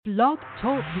Blog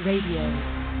Talk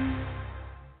Radio.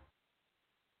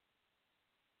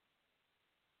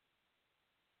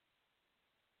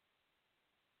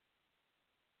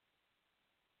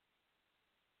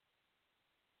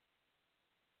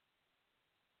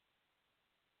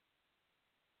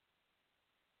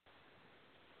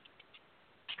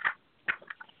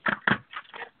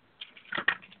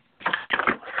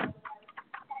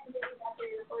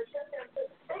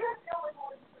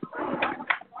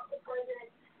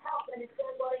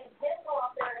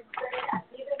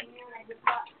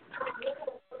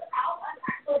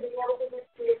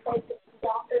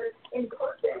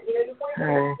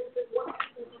 Hey,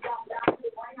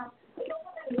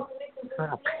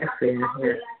 I'm pissy in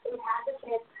here.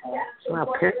 I'm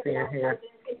pissy in here.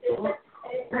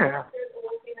 Yeah.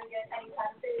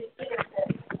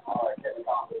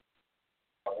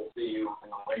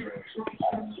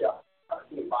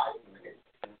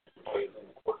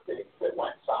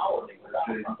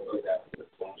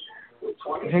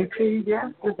 He peed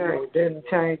yesterday. Didn't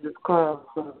change his clothes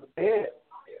for the bed.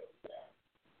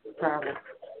 Probably.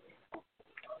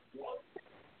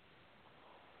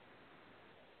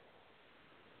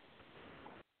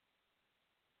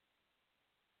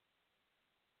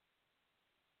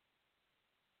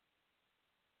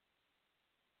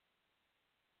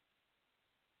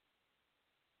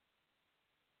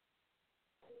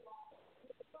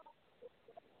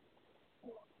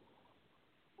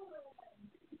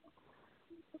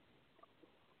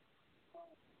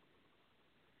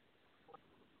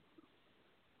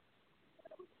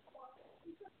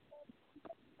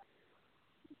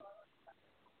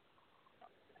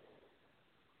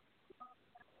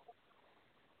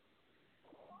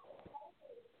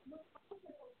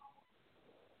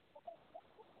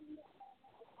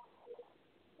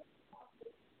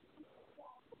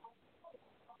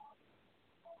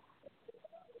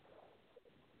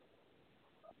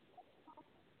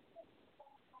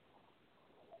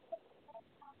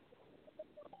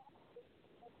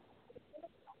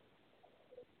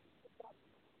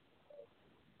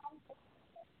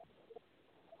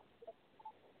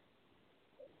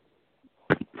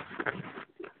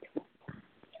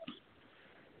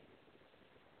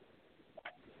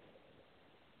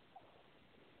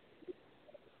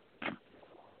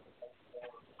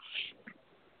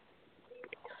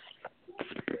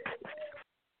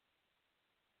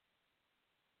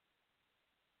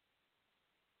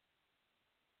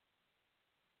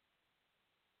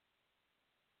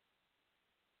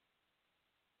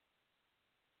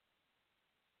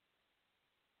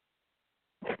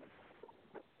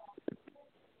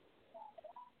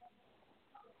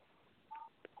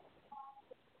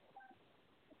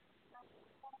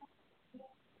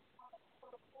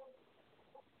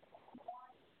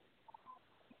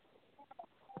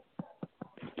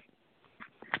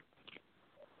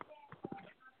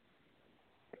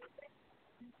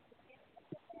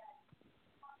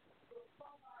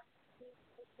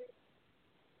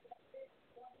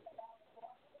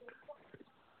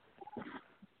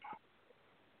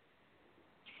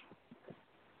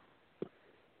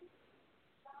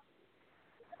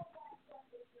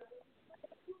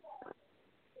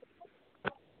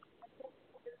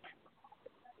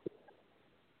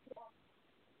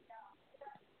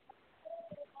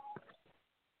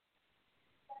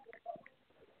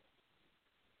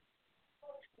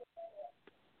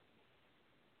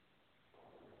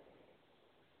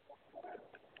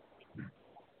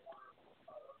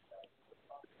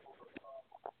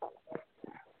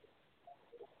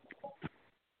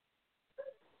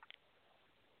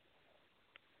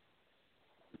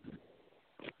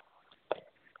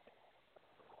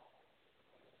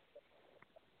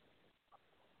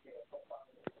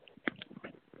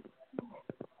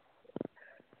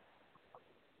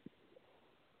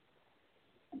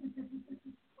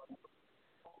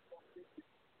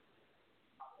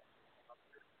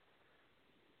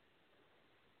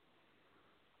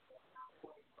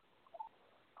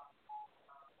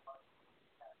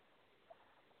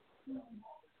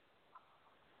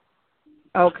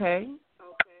 Okay.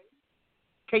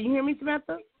 Can you hear me,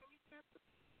 Samantha?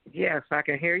 Yes, I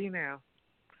can hear you now.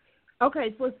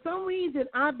 Okay, for some reason,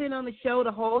 I've been on the show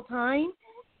the whole time,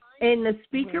 and the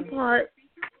speaker part,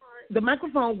 the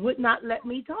microphone would not let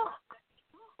me talk.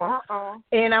 Uh-oh.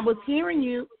 And I was hearing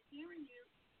you,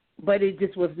 but it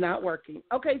just was not working.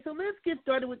 Okay, so let's get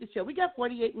started with the show. We got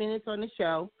 48 minutes on the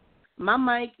show. My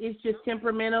mic is just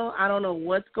temperamental. I don't know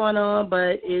what's going on,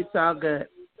 but it's all good.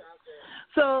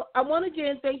 So I want to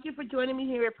again thank you for joining me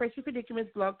here at Pressure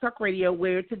Predicaments Blog Talk Radio,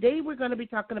 where today we're going to be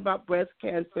talking about breast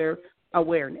cancer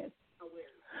awareness.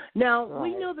 Now, Right.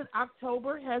 we know that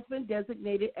October has been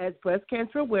designated as Breast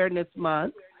Cancer Awareness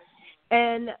Month.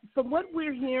 And from what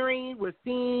we're hearing, we're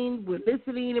seeing, we're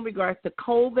listening in regards to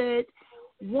COVID,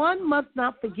 one must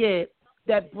not forget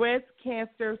that breast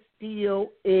cancer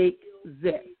still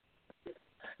exists.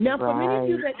 Now, for many of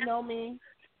you that know me,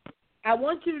 I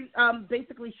want to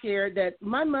basically share that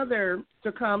my mother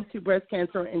succumbed to breast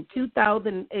cancer in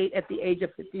 2008 at the age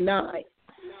of 59.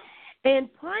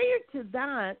 And prior to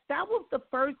that, that was the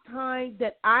first time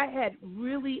that I had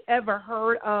really ever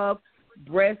heard of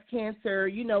breast cancer.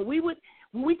 You know, when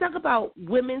we talk about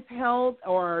women's health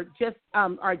or just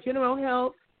our general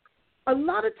health, a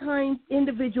lot of times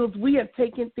individuals, we have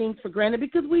taken things for granted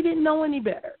because we didn't know any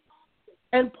better.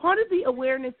 And part of the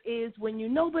awareness is when you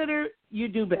know better, you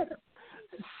do better.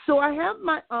 So I have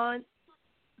my aunt,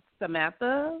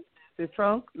 Symantha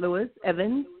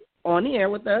Evans, on the air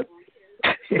with us.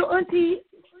 So, Auntie,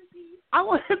 I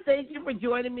want to thank you for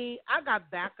joining me. I got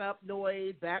backup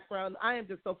noise, background. I am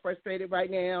just so frustrated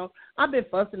right now. I've been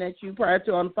fussing at you prior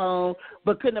to on the phone,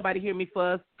 but couldn't nobody hear me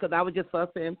fuss because I was just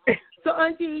fussing. So,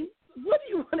 Auntie, what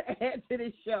do you want to add to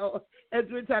this show as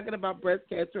we're talking about breast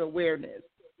cancer awareness?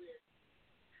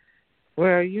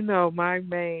 Well, you know, my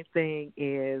main thing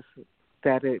is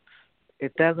that it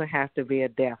doesn't have to be a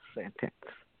death sentence.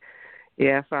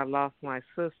 Yes, I lost my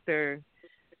sister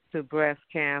to breast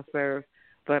cancer,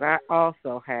 but I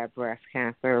also had breast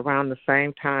cancer around the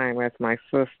same time as my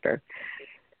sister,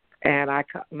 and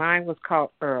mine was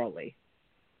caught early.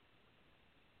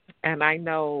 And I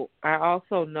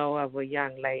also know of a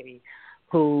young lady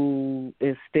who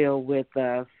is still with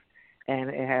us, and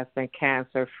it has been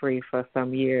cancer-free for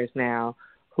some years now,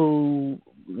 who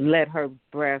let her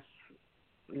breast,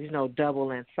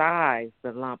 double in size.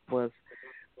 The lump was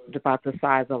about the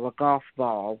size of a golf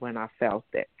ball when I felt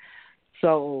it.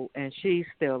 So, and she's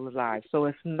still alive. So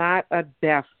it's not a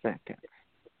death sentence.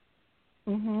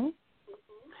 Mm-hmm.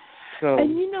 So,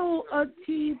 and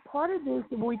T, part of this,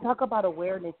 when we talk about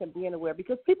awareness and being aware,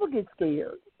 because people get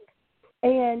scared.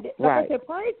 And like I said,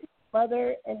 prior to my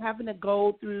mother and having to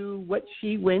go through what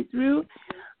she went through,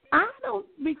 I don't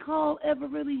recall ever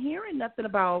really hearing nothing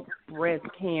about breast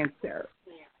cancer.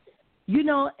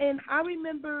 And I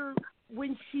remember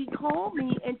when she called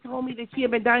me and told me that she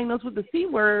had been diagnosed with the C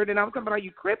word, and I was talking about, are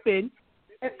you crippin'?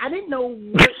 And I didn't know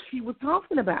what she was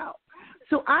talking about.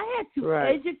 So I had to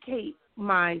educate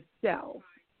myself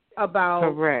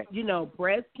about,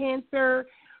 breast cancer,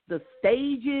 the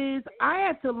stages. I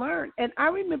had to learn. And I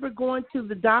remember going to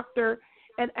the doctor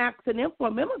and asking them for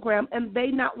a mammogram, and they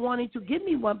not wanting to give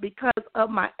me one because of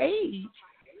my age.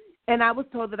 And I was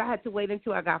told that I had to wait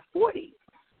until I got 40.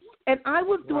 And I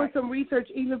was doing some research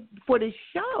even for this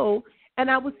show,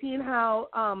 and I was seeing how,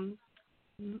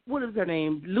 what is her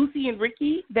name, Lucy and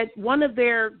Ricky, that one of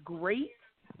their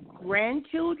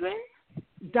great-grandchildren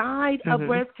died of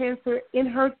breast cancer in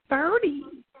her 30s.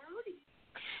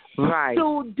 Right.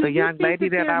 So do the you young think lady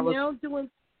that that I was now doing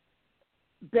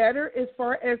better as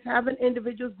far as having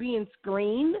individuals being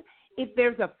screened if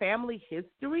there's a family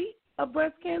history of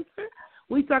breast cancer?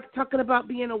 We start talking about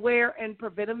being aware and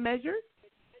preventive measures.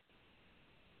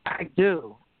 I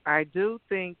do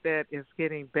think that it's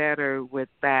getting better with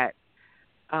that.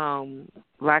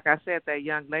 Like I said, that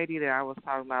young lady that I was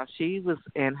talking about, she was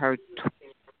in her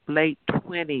late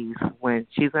 20s when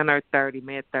she's in her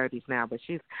mid-30s now, but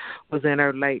she was in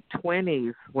her late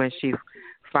 20s when she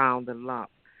found the lump.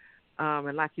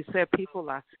 And like you said, people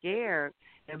are scared,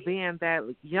 and being that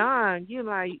young, you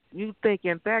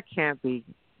thinking that can't be,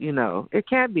 it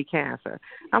can't be cancer.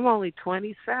 I'm only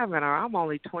 27 or I'm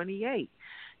only 28.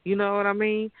 You know what I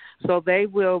mean? So they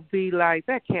will be like,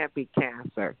 that can't be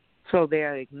cancer. So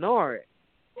they'll ignore it.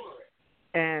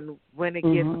 And when it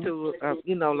gets to,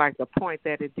 like the point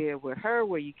that it did with her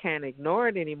where you can't ignore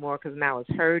it anymore because now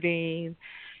it's hurting,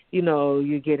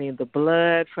 you're getting the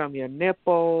blood from your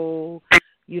nipple,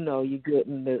 you're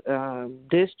getting the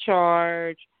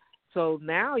discharge. So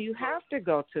now you have to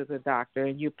go to the doctor,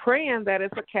 and you're praying that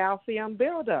it's a calcium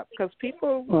buildup because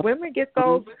women get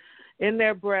those in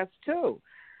their breasts too.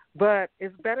 But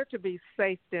it's better to be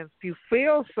safe than if you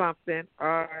feel something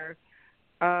or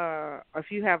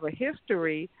if you have a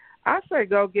history, I say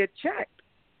go get checked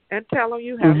and tell them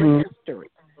you have a history.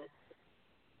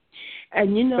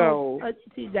 And,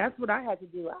 see, that's what I had to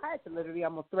do. I had to literally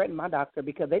almost threaten my doctor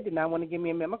because they did not want to give me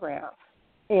a mammogram.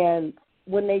 And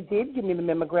when they did give me the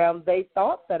mammogram, they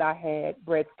thought that I had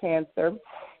breast cancer.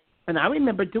 And I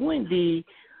remember doing the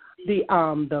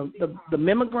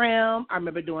mammogram. I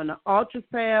remember doing the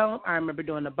ultrasound. I remember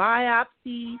doing the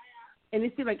biopsy. And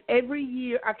it seemed like every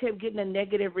year I kept getting a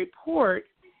negative report.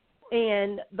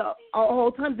 And the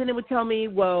whole time, then it would tell me,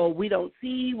 well, we don't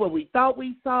see what we thought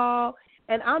we saw.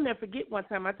 And I'll never forget one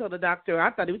time I told the doctor,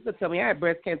 I thought he was going to tell me I had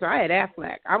breast cancer. I had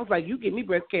Aflac. I was like, you give me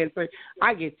breast cancer,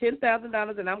 I get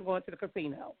 $10,000 and I'm going to the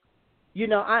casino. You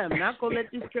know, I am not going to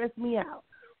let this stress me out.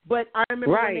 But I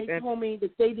remember when they told me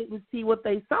that they didn't see what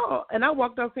they saw. And I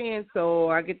walked off saying, so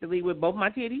I get to leave with both my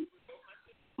titties?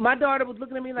 My daughter was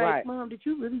looking at me like, Mom, did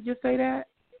you really just say that?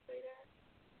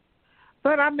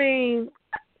 But, I mean,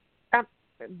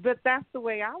 but that's the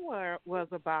way I was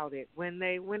about it. When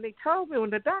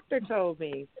the doctor told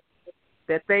me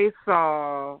that they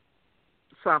saw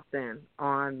something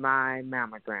on my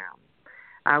mammogram,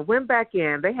 I went back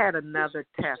in. They had another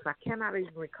test. I cannot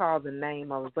even recall the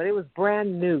name of it, but it was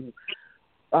brand new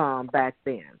back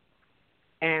then.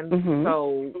 And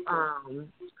so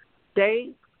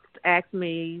they asked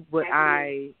me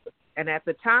and at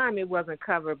the time it wasn't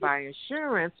covered by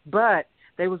insurance, but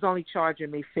they was only charging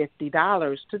me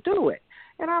 $50 to do it.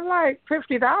 And I'm like,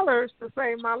 $50 to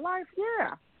save my life?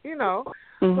 Yeah, you know.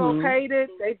 So paid it.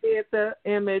 They did the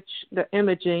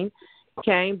imaging,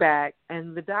 came back,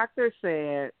 and the doctor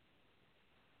said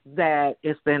that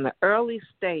it's in the early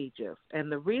stages.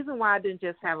 And the reason why I didn't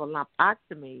just have a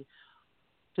lumpectomy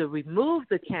to remove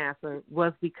the cancer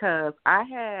was because I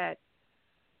had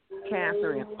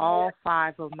cancer in all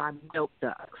 5 of my milk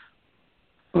ducts.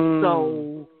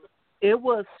 So it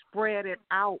was spread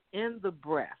out in the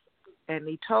breast. And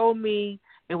he told me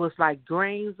it was like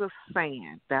grains of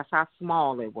sand. That's how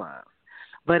small it was.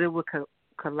 But it would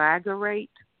coagulate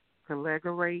where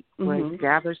it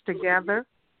gathers together.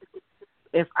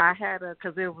 If I had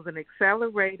because it was an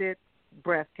accelerated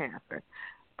breast cancer.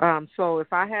 So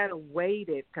if I had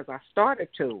waited, because I started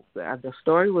to, the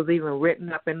story was even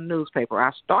written up in the newspaper,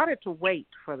 I started to wait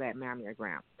for that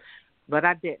mammogram, but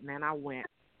I didn't, and I went.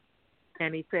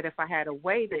 And he said if I had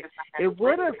waited, it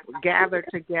would have gathered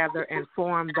together and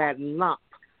formed that lump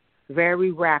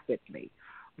very rapidly.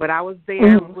 But I was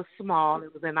there, it was small,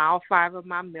 it was in all 5 of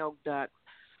my milk ducts.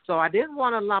 So I didn't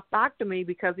want a lumpectomy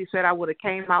because he said I would have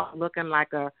came out looking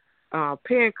like a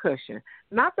pin cushion.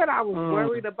 Not that I was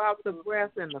worried about the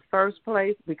breast in the first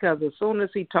place, because as soon as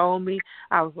he told me,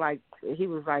 he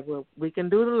was like, well, we can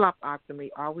do the lumpectomy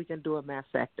or we can do a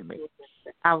mastectomy.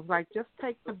 I was like, just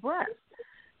take the breast.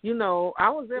 You know,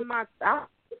 I was in my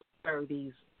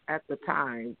 30s at the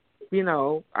time. You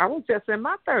know, I was just in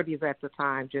my 30s at the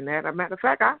time, Jeanette. As a matter of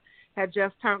fact, I had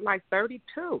just turned like 32.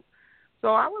 So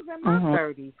I was in my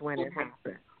 30s when it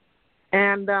happened.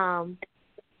 And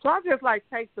so I just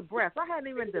take the breast. I hadn't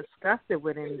even discussed it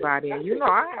with anybody. And, you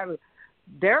know,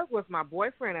 Derek was my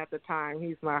boyfriend at the time.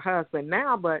 He's my husband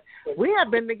now, but we had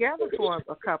been together for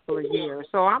a couple of years.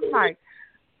 So I'm like,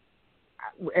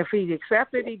 if he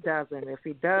accepts it, he doesn't. If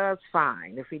he does,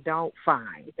 fine. If he don't,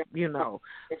 fine, you know.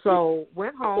 So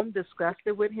went home, discussed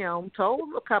it with him, told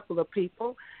a couple of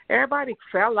people. Everybody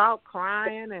fell out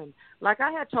crying, and like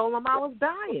I had told them I was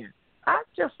dying. I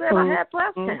just said I had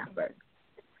breast cancer.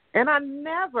 And I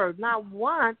never, not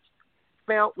once,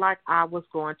 felt like I was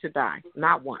going to die.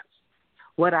 Not once.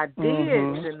 What I did,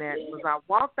 Jeanette, was I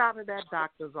walked out of that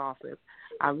doctor's office.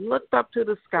 I looked up to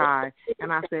the sky,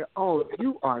 and I said, oh,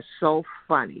 you are so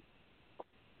funny.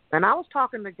 And I was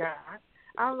talking to God.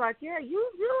 I was like, yeah, you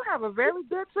have a very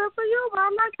good sense of humor.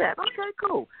 I like that. Okay,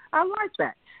 cool. I like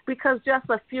that. Because just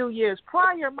a few years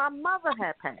prior, my mother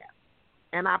had passed.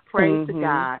 And I prayed to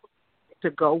God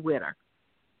to go with her.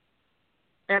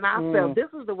 And I felt, this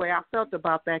is the way I felt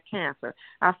about that cancer.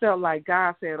 I felt like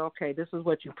God said, okay, this is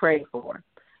what you prayed for.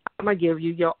 I'm going to give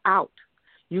you your out.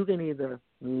 You can either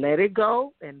let it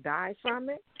go and die from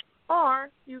it, or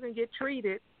you can get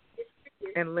treated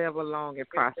and live a long and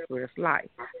prosperous life.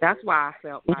 That's why I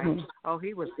felt like, oh,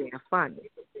 he was being funny.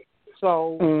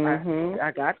 So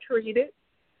I got treated.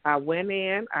 I went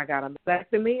in. I got a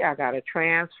mastectomy. I got a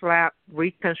trans-flap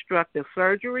reconstructive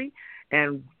surgery.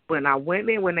 And when I went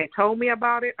in, when they told me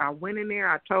about it, I went in there.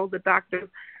 I told the doctor,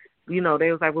 you know,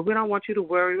 they was like, well, we don't want you to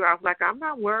worry. I was like, I'm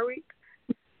not worried.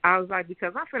 I was like,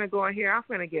 because I'm finna go in here, I'm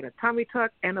finna get a tummy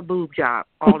tuck and a boob job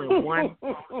all in one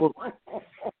book.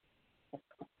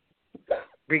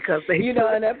 Because they, you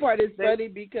know, and that part is funny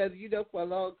because, you know, for a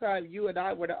long time, you and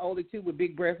I were the only two with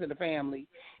big breasts in the family.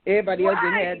 Everybody else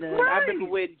didn't have none. I remember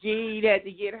when Jean had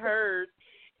to get hers,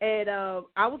 and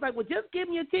I was like, well, just give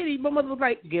me your titty. My mother was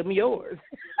like, give me yours.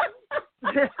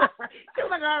 She was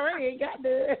like, I already ain't got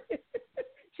none.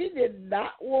 She did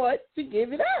not want to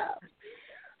give it up.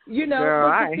 You know, girl,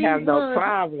 I ain't have no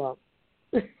problem.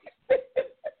 You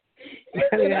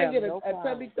said I get a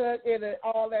tummy tuck and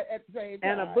all that at the same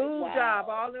time. And a boob job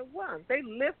all in one. They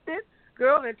lifted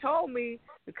girl had told me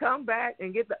to come back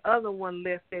and get the other one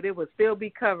lifted. It would still be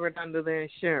covered under the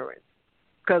insurance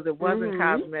because it wasn't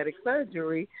cosmetic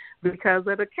surgery because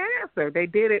of the cancer. They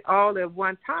did it all at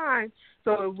one time,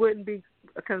 so it wouldn't be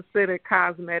considered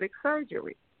cosmetic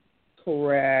surgery.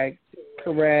 Correct.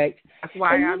 That's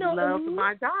why and, I love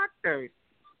my doctors.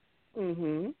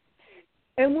 Mhm.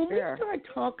 And when we start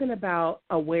talking about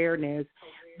awareness,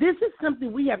 this is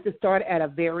something we have to start at a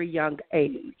very young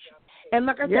age. And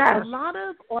like I said, a lot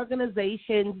of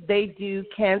organizations, they do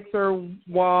cancer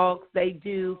walks, they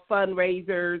do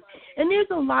fundraisers, and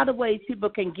there's a lot of ways people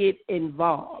can get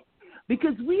involved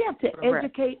because we have to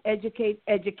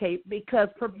educate because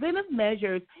preventive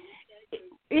measures,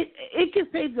 it can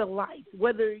save your life,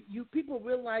 whether people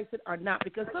realize it or not,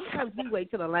 because sometimes we wait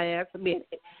till the last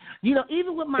minute. You know,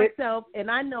 even with myself,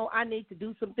 and I know I need to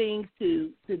do some things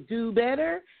to do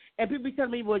better, and people be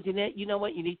telling me, well, Jeanette, you know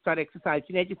what, you need to start exercise.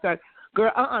 Jeanette, you start,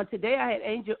 girl, today I had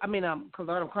Angel, I'm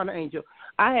calling her Angel.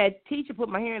 I had teacher put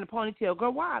my hair in a ponytail.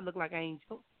 Girl, why I look like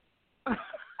Angel? I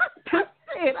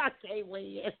said, I can't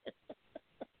wait.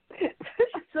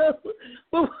 So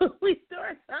when we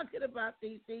start talking about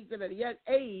these things at a young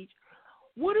age,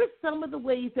 what are some of the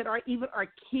ways that even our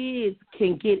kids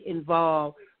can get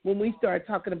involved when we start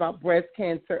talking about breast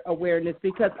cancer awareness?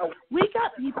 Because we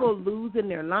got people losing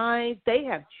their lives. They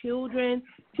have children.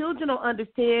 Children don't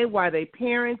understand why their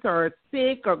parents are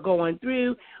sick or going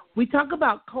through. We talk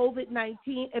about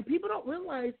COVID-19, and people don't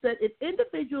realize that if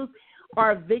individuals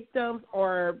are victims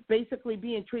or basically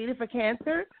being treated for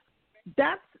cancer,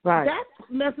 that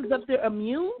messes up their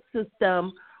immune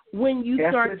system when you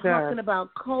start talking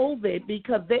about COVID,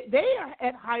 because they are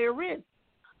at higher risk.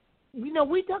 You know,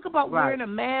 we talk about wearing a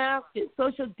mask and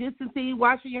social distancing,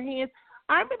 washing your hands.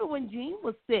 I remember when Jean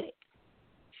was sick,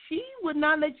 she would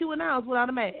not let you in the house without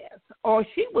a mask, or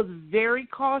she was very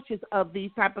cautious of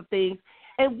these type of things,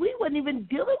 and we weren't even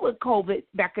dealing with COVID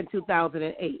back in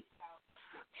 2008.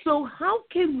 So how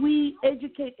can we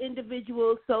educate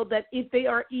individuals so that if they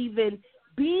are even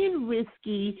being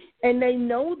risky and they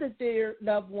know that their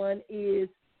loved one is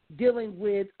dealing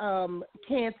with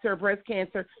cancer, breast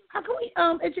cancer, how can we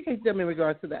educate them in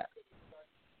regards to that?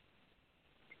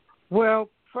 Well,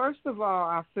 first of all,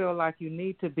 I feel like you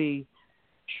need to be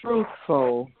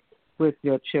truthful with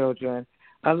your children.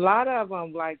 A lot of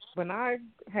them, like when I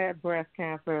had breast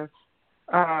cancer,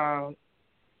 I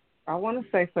want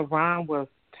to say Saran was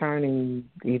turning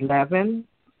 11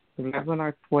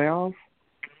 or 12.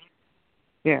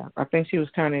 Yeah, I think she was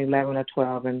turning 11 or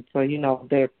 12, and so, you know,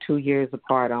 they're 2 years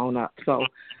apart on up. So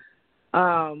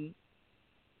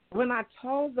when I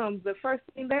told them, the first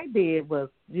thing they did was,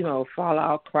 you know, fall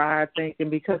out, cry,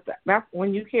 thinking, because that's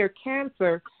when you hear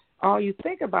cancer, all you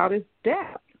think about is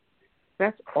death.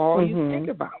 That's all you think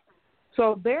about.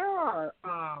 So there are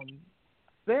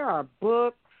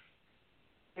books,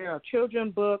 there are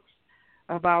children books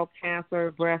about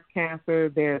cancer, breast cancer.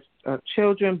 There's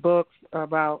children books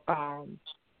about I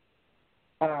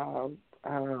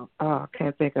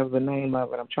can't think of the name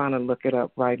of it. I'm trying to look it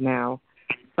up right now.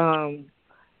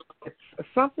 It's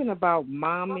something about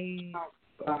mommy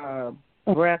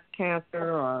breast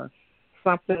cancer or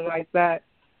something like that.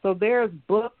 So there's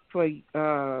books for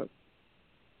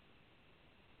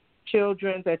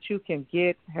children that you can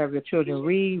get, have your children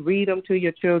read them to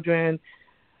your children,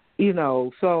 you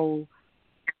know. So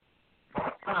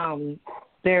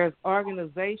there's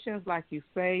organizations, like you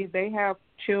say, they have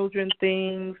children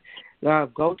things.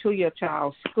 Go to your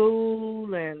child's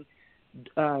school and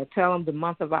tell them the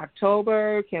month of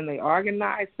October, can they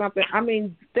organize something? I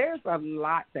mean, there's a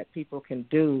lot that people can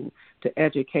do to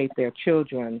educate their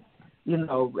children, you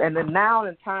know. And then now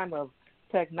in time of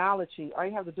technology, all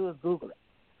you have to do is Google it.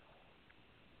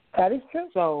 That is true.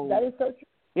 That is so true.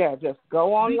 Yeah, just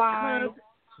go online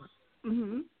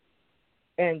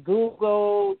and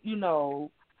Google, you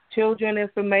know, children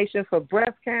information for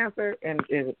breast cancer, and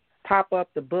it pop up,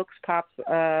 the books pops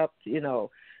up, you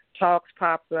know, talks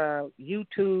pops up,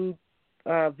 YouTube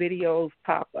videos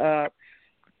pop up.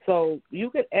 So you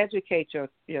can educate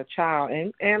your child.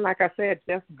 And like I said,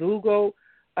 just Google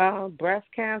breast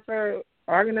cancer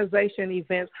organization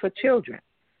events for children.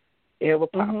 It will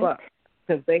pop up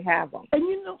because they have them. And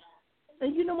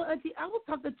you know what, Auntie, I was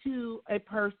talking to a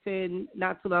person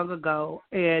not too long ago,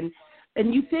 and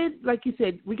you said, like you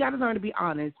said, we got to learn to be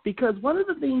honest, because one of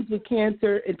the things with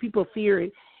cancer, and people fear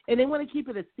it, and they want to keep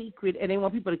it a secret, and they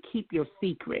want people to keep your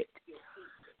secret.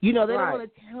 You know, they don't want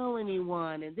to tell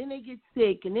anyone, and then they get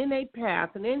sick, and then they pass,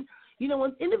 and then, you know,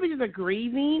 when individuals are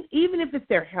grieving, even if it's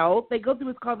their health, they go through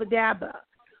what's called the DABA,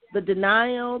 the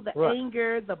denial, the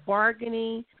anger, the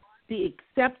bargaining. the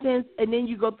acceptance, and then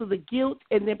you go through the guilt,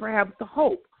 and then perhaps the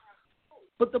hope.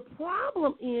 But the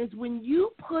problem is when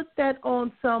you put that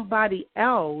on somebody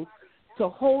else to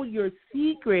hold your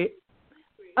secret,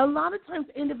 a lot of times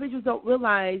individuals don't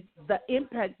realize the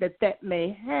impact that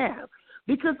may have.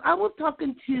 Because I was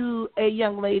talking to a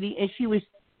young lady, and she was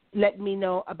letting me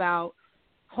know about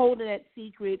holding that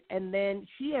secret, and then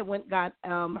she had got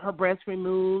her breast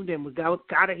removed and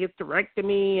got a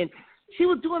hysterectomy, and she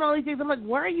was doing all these things. I'm like,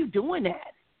 why are you doing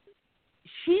that?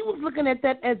 She was looking at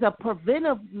that as a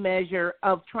preventive measure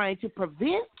of trying to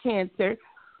prevent cancer,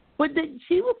 but that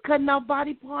she was cutting out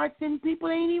body parts, and people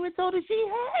ain't even told her she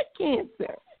had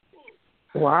cancer.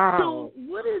 Wow. So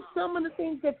what is some of the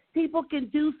things that people can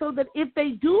do so that if they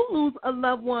do lose a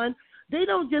loved one, they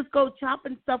don't just go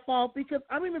chopping stuff off? Because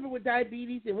I remember with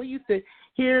diabetes, and we used to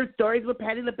hear stories where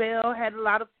Patti LaBelle had a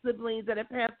lot of siblings that had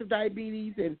passed through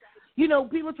diabetes, and, you know,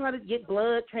 people try to get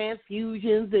blood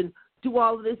transfusions and do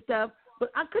all of this stuff.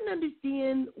 But I couldn't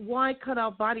understand why cut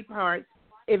off body parts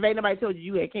if ain't nobody told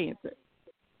you had cancer.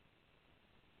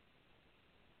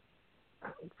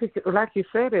 Like you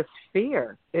said, it's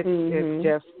fear. It's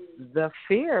just the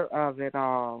fear of it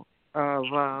all.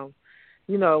 Of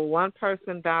you know, one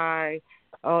person died.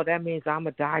 Oh, that means I'm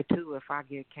gonna die too if I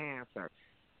get cancer.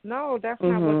 No, that's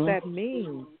not what that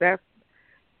means.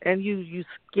 And you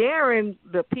scaring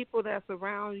the people that's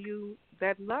around you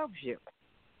that loves you,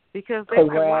 because they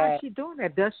like, why is she doing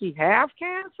that? Does she have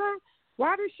cancer?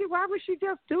 Why would she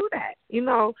just do that? You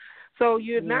know. So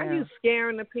now you're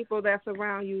scaring the people that's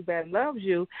around you that loves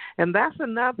you, and that's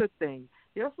another thing.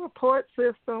 Your support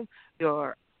system,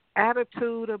 your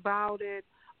attitude about it,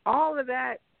 all of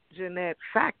that, Jeanette,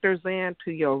 factors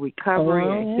into your recovery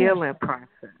and healing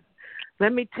process.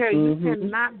 Let me tell you, you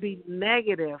cannot be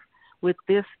negative with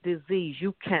this disease.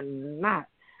 You cannot.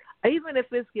 Even if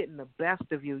it's getting the best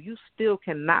of you, you still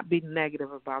cannot be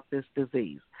negative about this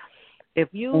disease. If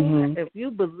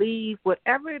you believe,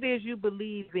 whatever it is you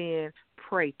believe in,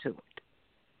 pray to it.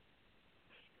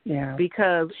 Yeah.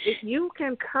 Because you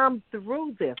can come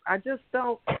through this. I just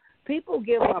don't. People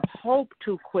give up hope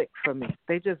too quick for me.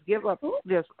 They just give up.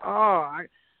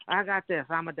 I got this.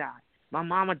 I'm gonna die. My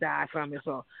mama died from it,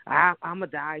 so I'm gonna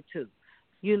die too.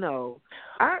 You know,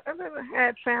 I've never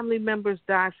had family members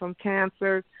die from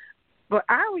cancer, but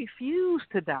I refuse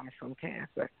to die from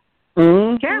cancer.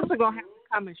 Cancer gonna have to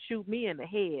come and shoot me in the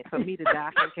head for me to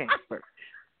die from cancer.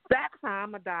 That's how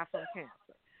I'm gonna die from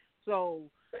cancer. So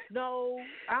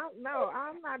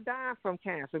I'm not dying from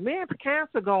cancer. Me and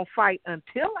cancer gonna fight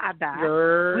until I die.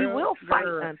 We will fight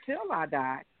until I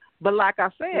die. But like I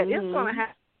said,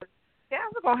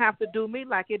 cancer gonna have to do me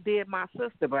like it did my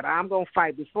sister. But I'm gonna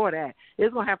fight before that.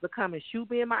 It's gonna have to come and shoot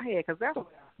me in my head, because that's what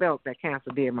I felt that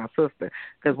cancer did my sister.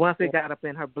 Because once it got up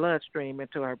in her bloodstream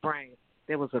into her brain,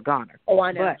 there was a goner. Oh,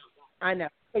 I know. I know.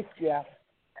 But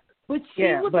she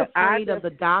was afraid of the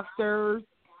doctors.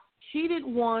 She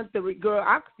didn't want the girl.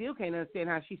 I still can't understand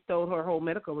how she stole her whole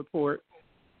medical report.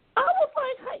 I was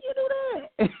like, how you do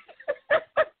that?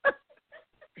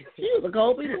 She was a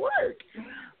cold piece of work.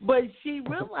 But she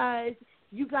realized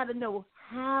you got to know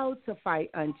how to fight,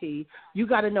 Auntie. You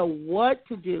got to know what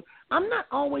to do. I'm not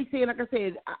always saying, like I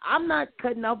said, I'm not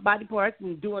cutting off body parts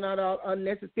and doing all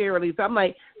unnecessarily. So I'm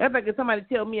like, that's like if somebody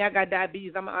tell me I got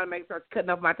diabetes, I'm going to automatically start cutting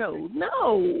off my toes.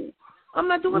 No, I'm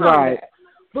not doing all that.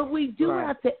 But we do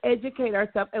have to educate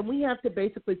ourselves, and we have to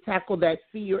basically tackle that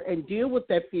fear and deal with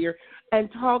that fear and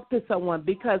talk to someone,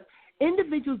 because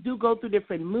individuals do go through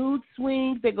different mood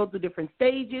swings. They go through different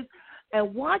stages.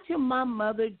 And watching my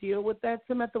mother deal with that,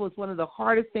 Symantha, was one of the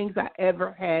hardest things I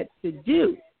ever had to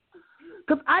do.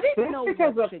 Because I didn't know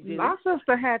what to do. My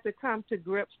sister had to come to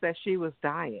grips that she was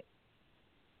dying.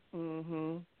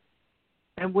 And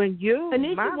when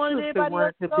my sister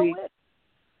wanted to be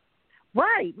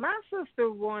right, my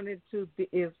sister wanted to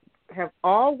have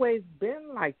always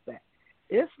been like that.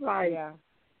 It's like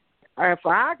if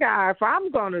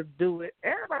I'm gonna do it,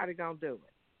 everybody gonna do it.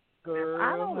 Girl, if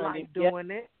I don't like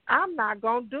doing it, I'm not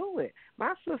gonna do it.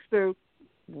 My sister,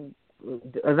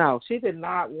 no, she did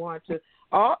not want to.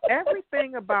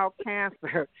 Everything about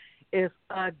cancer is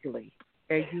ugly,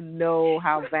 and you know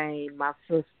how vain my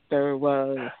sister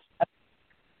was.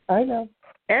 I know.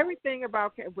 Everything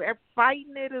about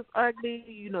fighting it is ugly.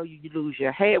 You know, you lose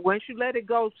your hair. Once you let it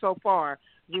go so far,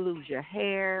 you lose your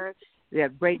hair.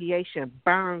 That radiation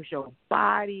burns your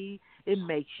body. It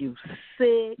makes you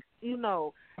sick. You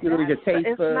know,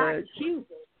 it's not cute.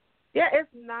 Yeah, it's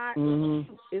not.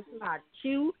 It's not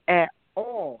cute at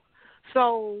all.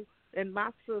 So, and my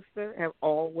sister have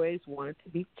always wanted to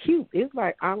be cute. It's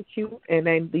like, I'm cute, and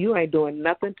then you ain't doing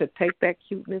nothing to take that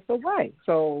cuteness away.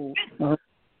 So,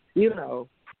 you know,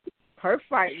 her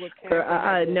fight with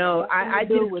cancer no, I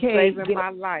do just with can't saving get, my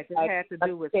life. It had to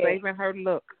do with saving her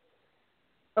look.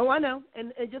 Oh, I know,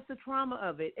 and just the trauma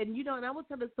of it. And, you know, and I was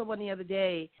telling someone the other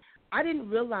day, I didn't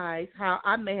realize how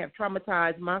I may have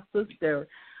traumatized my sister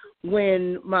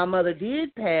when my mother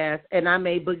did pass, and I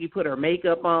made Boogie put her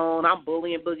makeup on. I'm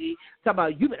bullying Boogie, talking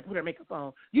about, you better put her makeup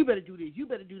on. You better do this. You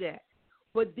better do that.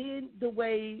 But then the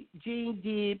way Jean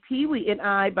did Pee-wee and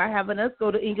I by having us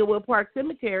go to Inglewood Park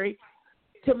Cemetery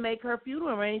to make her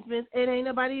funeral arrangements, and ain't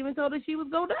nobody even told her she was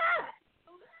going to die.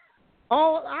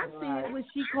 All I see was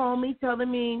she called me telling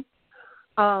me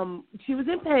she was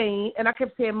in pain, and I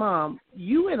kept saying, Mom,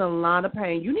 you in a lot of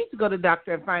pain. You need to go to the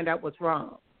doctor and find out what's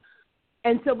wrong.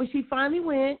 And so when she finally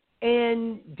went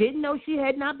and didn't know she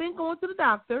had not been going to the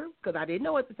doctor, because I didn't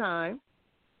know at the time,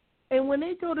 and when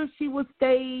they told her she was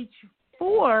stage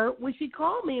 4, when she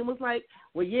called me and was like,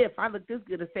 well, yeah, if I look this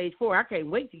good at stage 4, I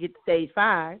can't wait to get to stage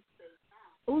 5.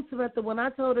 Ooh, Symantha, when I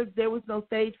told her there was no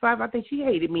stage 5, I think she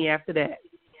hated me after that.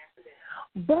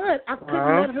 But I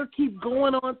couldn't let her keep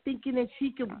going on thinking that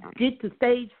she could get to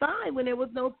stage 5 when there was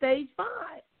no stage 5.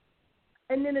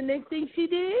 And then the next thing she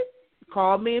did,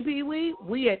 called me and Pee-wee.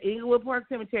 We at Inglewood Park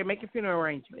Cemetery making funeral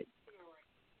arrangements.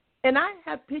 And I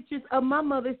have pictures of my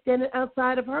mother standing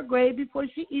outside of her grave before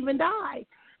she even died.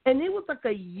 And it was like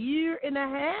a year and a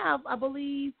half, I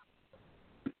believe,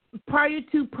 prior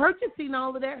to purchasing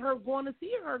all of that, her going to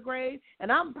see her grave.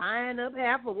 And I'm buying up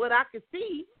half of what I could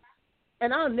see.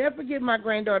 And I'll never forget my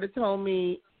granddaughter told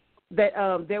me that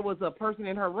there was a person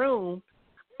in her room,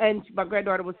 and my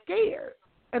granddaughter was scared.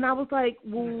 And I was like,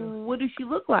 well, what does she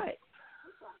look like?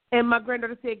 And my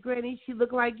granddaughter said, Granny, she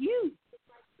looked like you.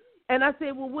 And I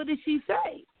said, well, what did she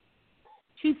say?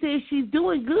 She said she's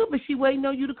doing good, but she waiting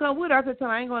on you to come with her. I said,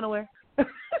 I ain't going nowhere.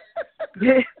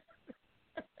 Because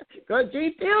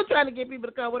she's still trying to get people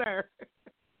to come with her.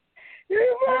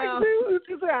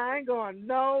 I ain't going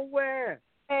nowhere.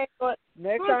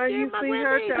 Next time you see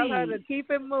her, tell her to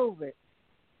keep it moving.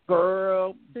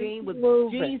 Girl,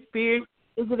 Jean's spirit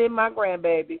is in my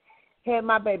grandbaby. Had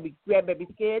my grandbaby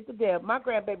scared to death. My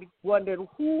grandbaby wondered,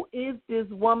 who is this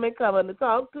woman coming to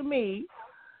talk to me?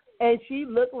 And she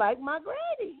looked like my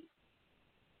granny.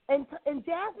 And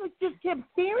Jasmine just kept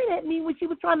staring at me when she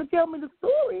was trying to tell me the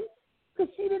story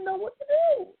because she didn't know what to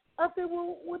do. I said,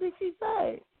 well, what did she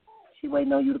say? She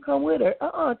waiting on you to come with her.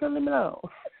 Tell him no.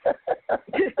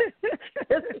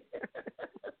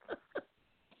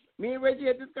 Me and Reggie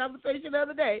had this conversation the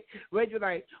other day. Reggie was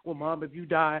like, well, Mom, if you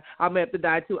die, I'm going to have to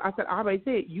die too. I said, I already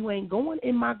said, you ain't going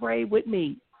in my grave with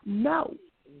me. No.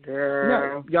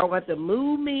 Girl. No. Y'all got to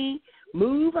move me,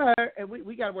 move her, and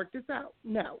we got to work this out.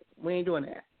 No, we ain't doing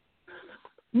that.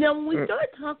 Now, when we start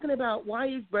talking about why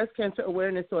is breast cancer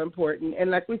awareness so important,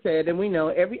 and like we said, and we know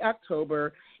every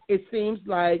October, it seems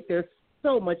like there's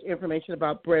so much information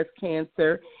about breast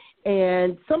cancer.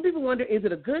 And some people wonder, is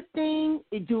it a good thing?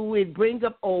 Do it bring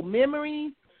up old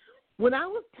memories? When I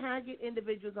was tagging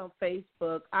individuals on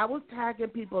Facebook, I was tagging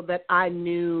people that I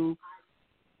knew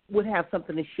would have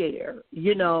something to share.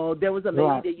 You know, there was a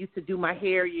lady that used to do my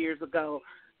hair years ago.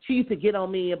 She used to get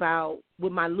on me about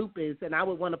with my lupus, and I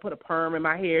would want to put a perm in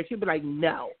my hair. She'd be like,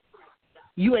 no,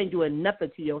 you ain't doing nothing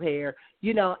to your hair.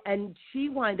 You know, and she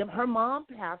wound up, her mom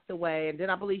passed away, and then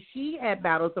I believe she had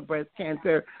battles of breast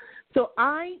cancer. So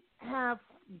I have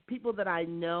people that I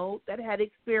know that had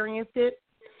experienced it.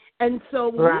 And so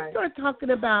when we start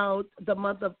talking about the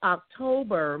month of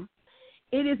October,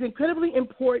 it is incredibly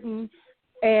important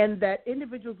and that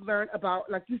individuals learn about,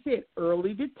 like you said,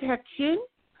 early detection,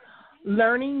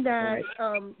 learning that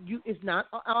it's not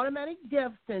an automatic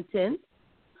death sentence,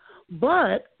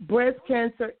 but breast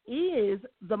cancer is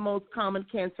the most common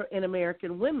cancer in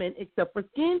American women except for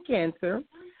skin cancer.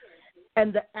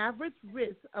 And the average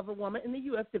risk of a woman in the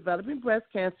U.S. developing breast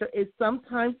cancer is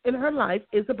sometimes in her life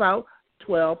is about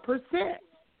 12%,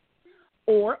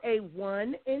 or a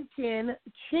 1 in 10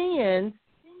 chance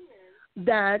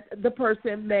that the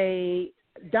person may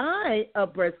die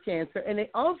of breast cancer. And they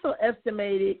also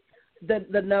estimated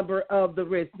the number of the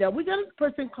risk. Now, we got a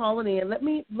person calling in. Let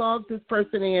me log this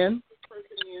person in.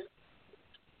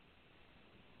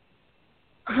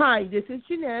 Hi, this is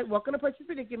Jeanette. Welcome to Precious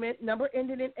Predicament. Number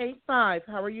ending in 85.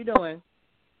 How are you doing?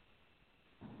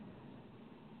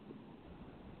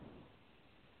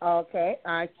 Okay,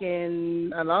 I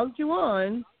logged you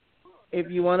on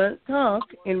if you want to talk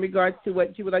in regards to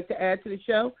what you would like to add to the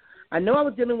show. I know I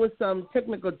was dealing with some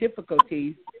technical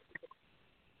difficulties.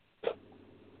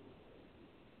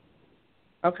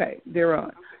 Okay, they're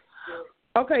on.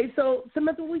 Okay, so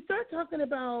Symantha, when we start talking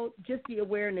about just the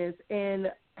awareness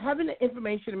and having the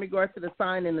information in regards to the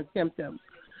sign and the symptoms,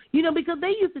 You know, because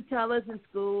they used to tell us in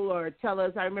school or tell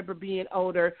us, I remember being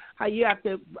older, how you have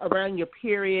to, around your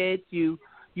periods, you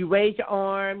raise your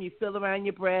arm, you feel around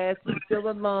your breast, you feel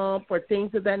a lump or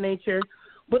things of that nature.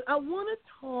 But I want to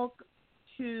talk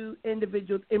to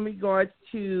individuals in regards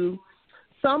to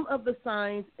some of the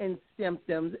signs and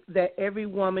symptoms that every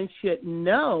woman should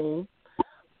know,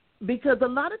 because a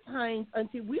lot of times,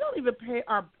 until we don't even pay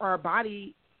our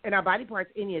body and our body parts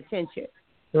any attention.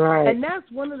 Right. And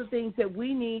that's one of the things that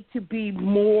we need to be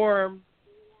more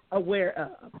aware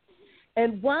of.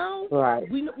 And while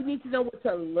we need to know what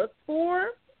to look for,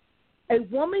 a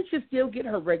woman should still get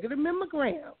her regular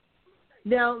mammogram.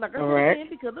 Now, like I was saying,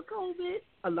 because of COVID,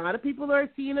 a lot of people are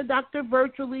seeing a doctor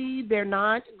virtually. They're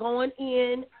not going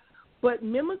in. But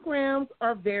mammograms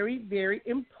are very, very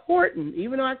important.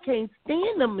 Even though I can't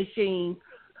stand the machine,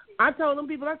 I told them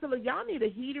people, I said, look, y'all need a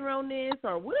heater on this,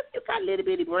 or what if you got little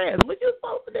bitty breasts? What you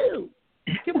supposed to do?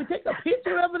 Can we take a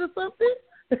picture of it or something?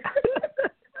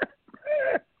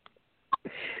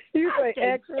 You say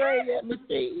X-ray that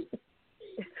machine.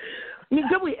 I mean,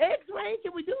 can we X-ray?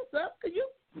 Can we do something? Can you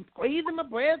squeezing my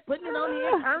breast, putting it on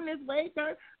here, turn this way,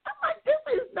 turn? I'm like, this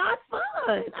is not fun.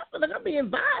 I feel like I'm being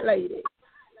violated.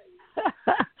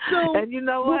 So, and you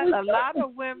know what?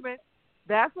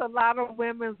 That's a lot of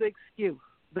women's excuse.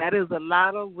 That is a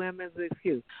lot of women's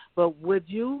excuse. But would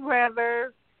you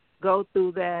rather go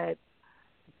through that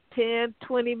 10,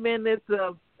 20 minutes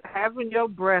of having your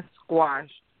breast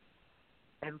squashed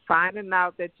and finding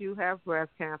out that you have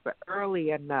breast cancer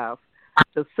early enough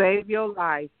to save your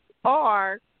life,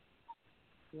 or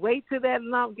wait till that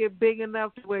lump get big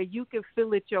enough to where you can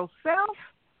feel it yourself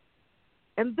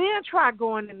and then try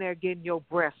going in there getting your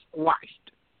breast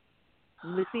squashed?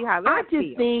 Let's see how that feels. I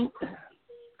just think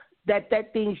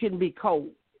that thing shouldn't be cold.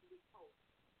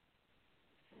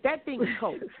 That thing is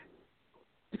cold.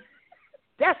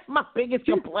 That's my biggest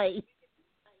complaint.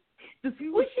 The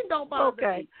squishing don't bother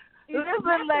me.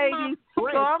 Listen, ladies,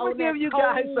 so I'm going to give you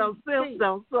guys some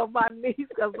symptoms. So my niece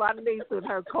with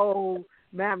her cold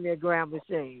mammogram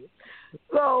machine.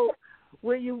 So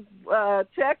when you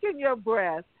checking your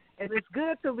breast, and it's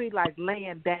good to be like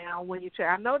laying down when you check.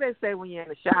 I know they say when you're in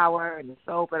the shower and the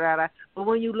soap and all that, but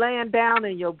when you laying down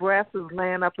and your breast is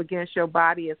laying up against your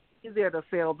body, it's easier to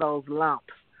feel those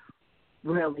lumps,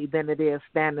 really, than it is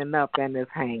standing up and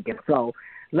it's hanging. So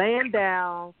laying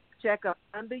down, check up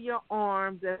under your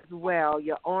arms as well,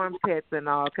 your armpits and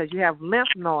all, because you have lymph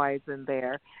nodes in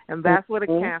there, and that's where the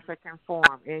cancer can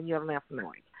form, in your lymph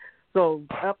nodes. So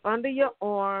up under your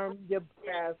arm, your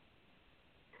breast.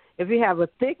 If you have a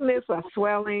thickness or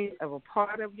swelling of a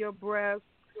part of your breast,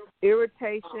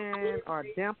 irritation or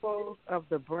dimples of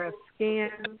the breast skin,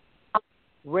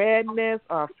 redness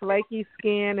or flaky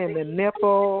skin in the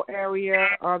nipple area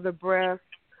or the breast,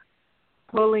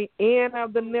 pulling in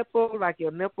of the nipple, like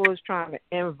your nipple is trying to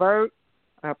invert,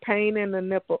 pain in the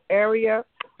nipple area,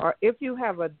 or if you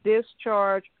have a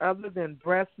discharge other than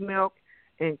breast milk,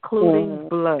 including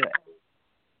blood.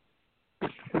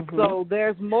 So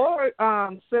there's more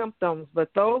symptoms, but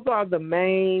those are the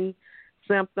main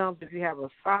symptoms. If you have a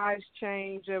size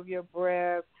change of your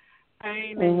breast,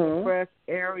 pain in your breast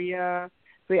area.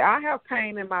 See, I have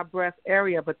pain in my breast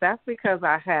area, but that's because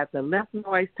I had the lymph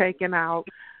nodes taken out,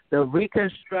 the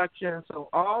reconstruction. So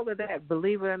all of that,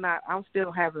 believe it or not, I'm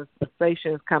still having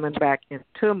sensations coming back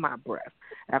into my breast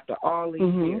after all these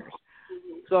years.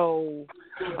 So,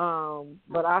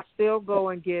 but I still go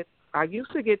and I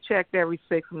used to get checked every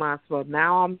 6 months, but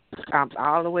now I'm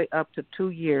all the way up to 2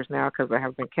 years now because I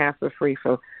have been cancer-free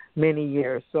for many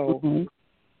years. So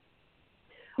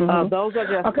those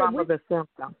are just some of the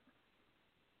symptoms.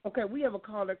 Okay, we have a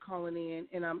caller calling in,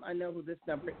 and I know who this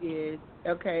number is.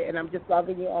 Okay, and I'm just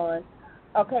logging you on.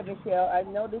 Okay, Michelle, I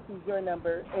know this is your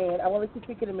number, and I want to let you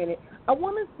speak in a minute. I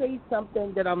want to say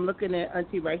something that I'm looking at,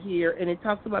 Auntie, right here, and it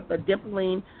talks about the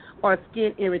dimpling or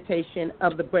skin irritation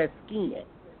of the breast skin.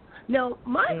 Now,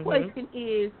 my question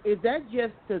is that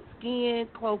just the skin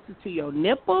closest to your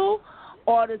nipple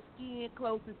or the skin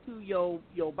closest to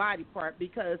your body part?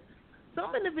 Because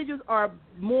some individuals are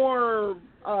more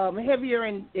heavier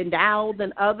endowed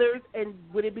than others, and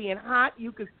with it being hot,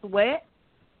 you can sweat,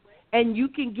 and you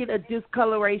can get a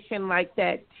discoloration like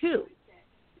that, too,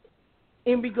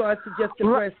 in regards to just the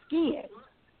breast skin.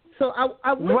 So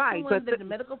I wish someone that the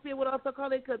medical field would also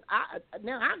call it, because I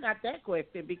got that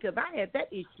question because I had that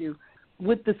issue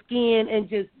with the skin and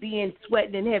just being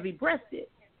sweating and heavy breasted.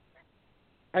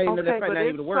 I didn't know that's probably not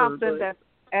even a word. Something that's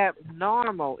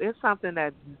abnormal. It's something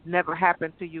that never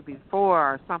happened to you before,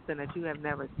 or something that you have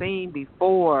never seen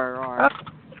before, or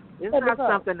it's not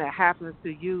something that happens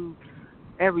to you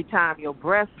every time your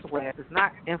breast sweats. It's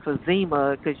not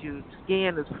emphysema because your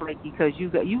skin is flaky because you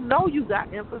got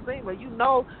emphysema. You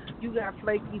know you got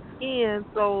flaky skin.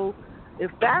 So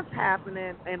if that's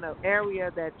happening in an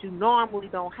area that you normally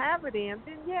don't have it in,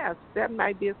 then yes, that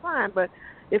might be a sign. But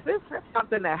if it's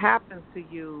something that happens to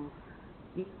you,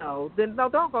 then no,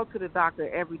 don't go to the doctor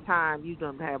every time you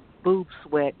don't have boob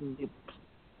sweat and your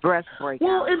breast break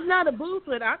Well, out. it's not a boob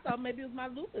sweat. I thought maybe it was my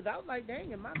lupus. I was like,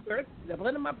 dang, am I about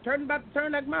to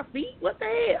turn like my feet? What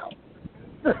the hell?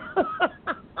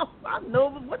 I know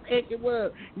what the heck it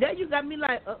was. Now you got me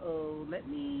like, let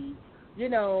me,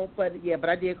 but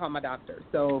I did call my doctor.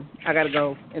 So I got to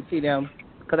go and see them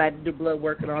because I had to do blood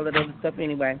work and all that other stuff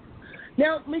anyway.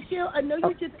 Now, Michelle, I know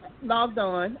you just logged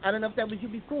on. I don't know if that was you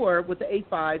before with the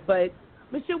A5, but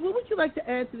Michelle, what would you like to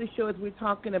add to the show as we're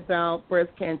talking about breast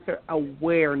cancer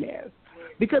awareness?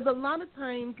 Because a lot of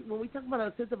times when we talk about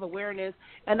a sense of awareness,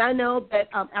 and I know that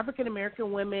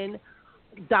African-American women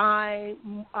die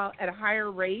at a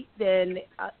higher rate than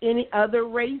any other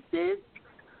races,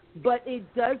 but it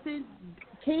doesn't,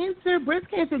 breast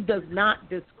cancer does not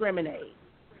discriminate.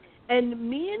 And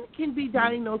men can be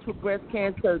diagnosed with breast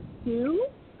cancer too,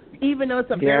 even though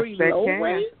it's a very low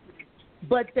rate,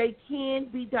 but they can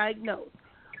be diagnosed.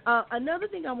 Another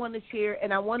thing I want to share,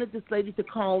 and I wanted this lady to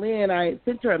call in, I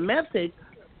sent her a message.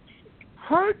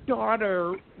 Her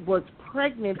daughter was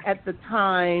pregnant at the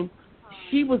time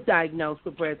she was diagnosed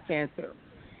with breast cancer.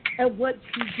 And what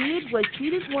she did was she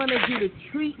didn't want to do the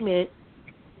treatment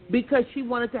because she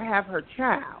wanted to have her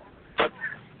child.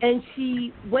 And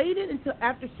she waited until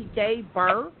after she gave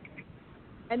birth,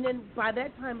 and then by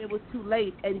that time it was too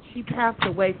late, and she passed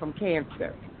away from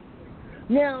cancer.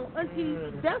 Now, Auntie,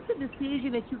 that's a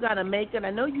decision that you got to make, and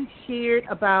I know you shared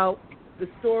about the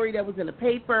story that was in the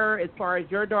paper as far as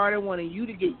your daughter wanting you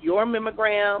to get your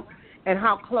mammogram and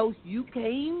how close you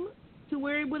came to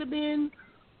where it would have been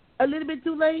a little bit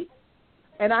too late.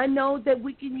 And I know that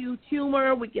we can use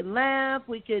humor, we can laugh,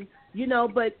 we can,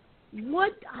 but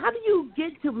how do you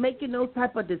get to making those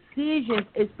type of decisions,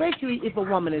 especially if a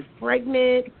woman is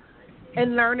pregnant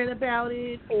and learning about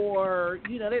it, or,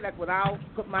 they're like, well, I'll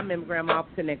put my mammogram off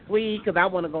to next week because I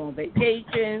want to go on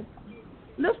vacation.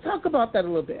 Let's talk about that a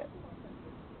little bit.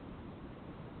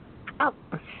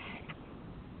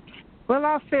 Well,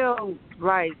 I feel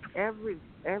like every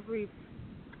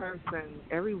person,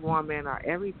 every woman, or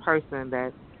every person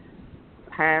that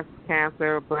has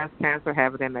cancer, breast cancer,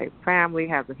 have it in their family,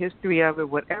 has a history of it,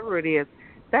 whatever it is,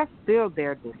 that's still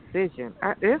their decision.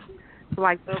 It's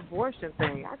like the abortion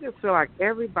thing. I just feel like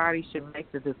everybody should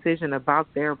make the decision about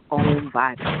their own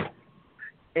body.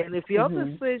 And if your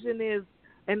decision is,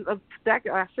 and like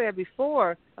I said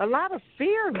before, a lot of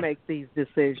fear makes these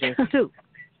decisions too.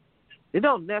 It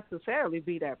don't necessarily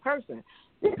be that person.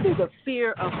 This is a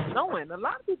fear of knowing. A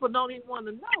lot of people don't even want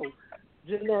to know.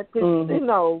 Genetics,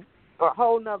 a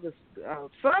whole nother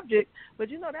subject, but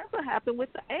that's what happened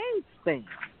with the AIDS thing.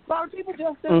 A lot of people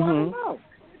just didn't want to know.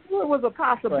 It was a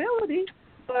possibility,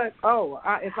 but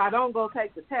if I don't go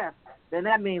take the test, then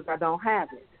that means I don't have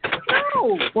it.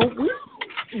 No, well,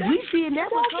 we see that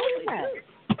with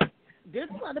COVID. There's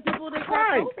a lot of people that have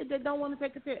COVID that don't want to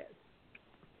take a test.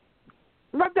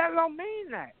 But that don't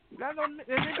mean that.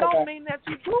 It don't mean that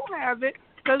you do have it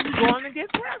because you're going to get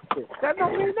tested. That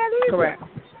don't mean that either. Correct.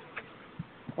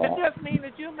 It just means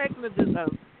that you're making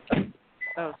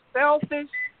a selfish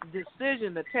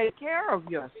decision to take care of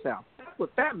yourself. That's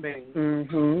what that means.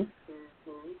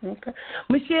 Okay.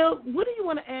 Michelle, what do you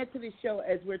want to add to the show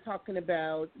as we're talking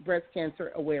about breast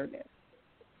cancer awareness?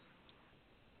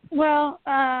 Well,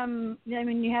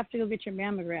 you have to go get your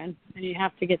mammogram, and you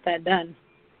have to get that done,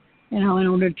 in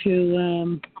order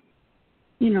to,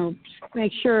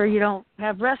 make sure you don't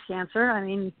have breast cancer. I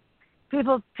mean,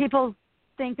 people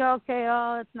think,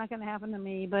 it's not going to happen to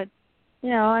me. But,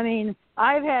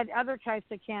 I've had other types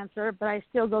of cancer, but I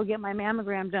still go get my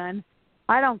mammogram done.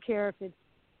 I don't care if it's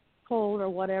cold or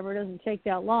whatever. It doesn't take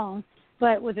that long.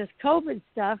 But with this COVID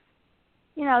stuff,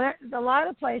 a lot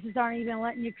of places aren't even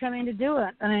letting you come in to do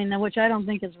it. Which I don't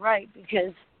think is right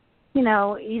because,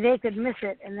 they could miss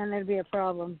it and then there'd be a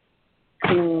problem.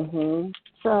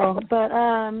 So, but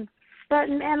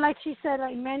like she said,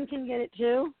 like men can get it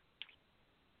too.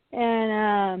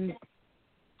 And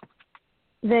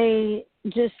they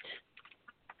just,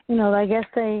 I guess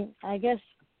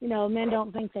men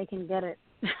don't think they can get it.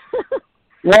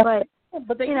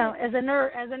 But they, as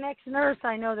an ex-nurse,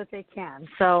 I know that they can.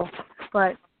 So,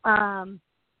 but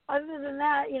other than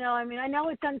that, I know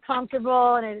it's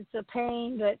uncomfortable and it's a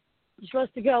pain, but you're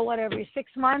supposed to go every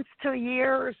 6 months to a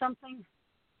year or something.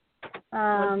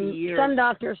 Once a year. Some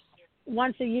doctors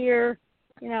once a year.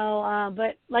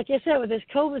 But like I said, with this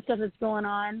COVID stuff that's going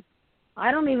on,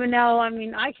 I don't even know. I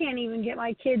mean, I can't even get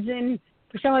my kids in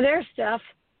for some of their stuff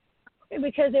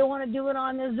because they want to do it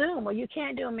on the Zoom. Well, you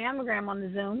can't do a mammogram on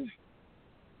the Zoom.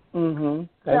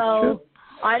 That's true.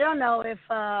 I don't know if,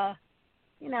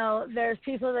 there's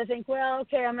people that think, well,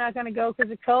 okay, I'm not going to go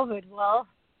because of COVID. Well,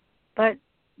 but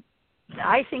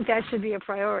I think that should be a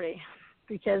priority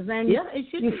because then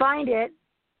you find it,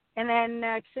 and then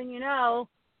next thing you know,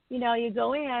 you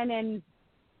go in and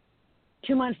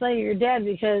 2 months later you're dead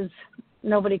because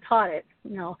nobody caught it.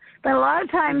 But a lot of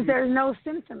times there's no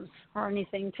symptoms or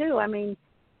anything too. I mean,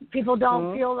 people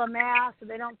don't feel the mask, or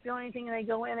they don't feel anything, and they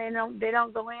go in. They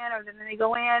don't go in, or then they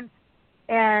go in,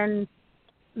 and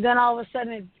then all of a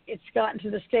sudden it's gotten to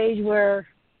the stage where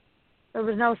there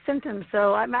was no symptoms.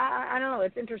 So I don't know.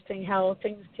 It's interesting how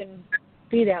things can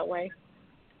be that way.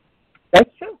 That's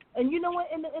true. And you know what?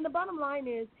 And the bottom line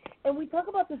is, and we talk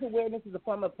about this awareness as a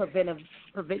form of preventive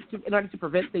in order to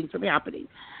prevent things from happening.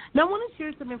 Now, I want to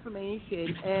share some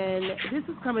information, and this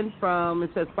is coming from, it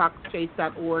says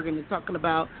foxchase.org, and it's talking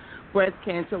about breast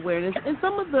cancer awareness and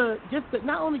some of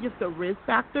not only just the risk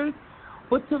factors,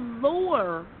 but to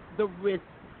lower the risk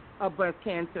of breast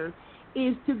cancer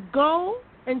is to go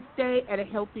and stay at a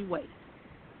healthy weight.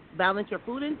 Balance your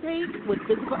food intake with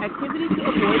physical activity to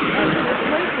avoid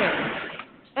excess weight gain.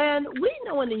 And we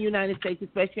know in the United States,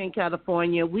 especially in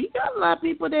California, we got a lot of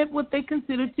people that what they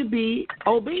consider to be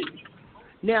obese.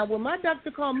 Now, when my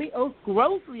doctor called me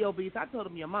grossly obese, I told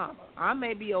him, your mama, I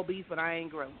may be obese, but I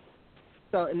ain't gross.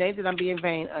 So, and they said I'm being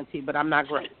vain, auntie, but I'm not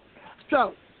gross.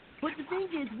 So, but the thing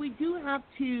is, we do have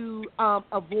to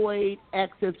avoid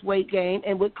excess weight gain.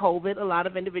 And with COVID, a lot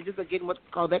of individuals are getting what's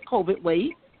called that COVID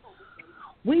weight.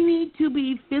 We need to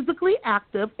be physically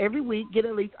active every week, get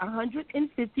at least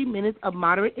 150 minutes of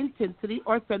moderate intensity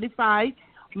or 75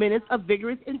 minutes of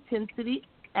vigorous intensity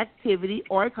activity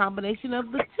or a combination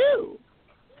of the two.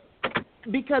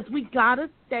 Because we got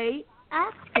to stay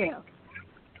active.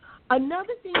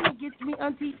 Another thing that gets me,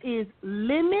 auntie, is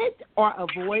limit or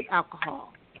avoid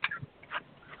alcohol.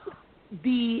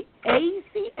 The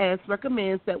ACS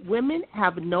recommends that women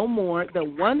have no more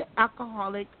than one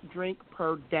alcoholic drink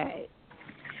per day.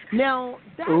 Now,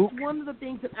 that's one of the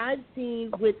things that I've seen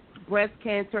with breast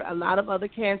cancer, a lot of other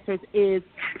cancers, is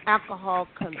alcohol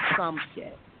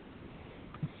consumption.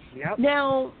 Yep.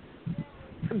 Now,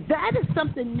 that is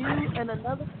something new, and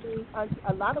another thing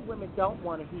a lot of women don't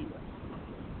want to hear.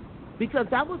 Because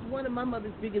that was one of my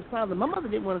mother's biggest problems. My mother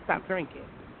didn't want to stop drinking.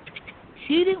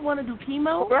 She didn't want to do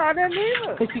chemo. Well, I didn't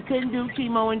either. Because she couldn't do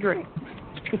chemo and drink.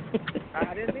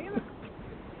 I didn't either.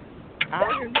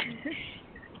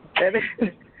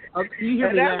 And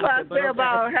that's what I say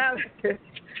about having,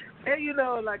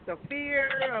 and like the fear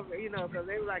of, because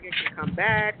they were like it could come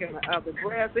back in the other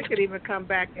breast. It could even come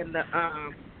back in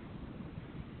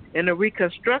the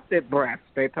reconstructed breast.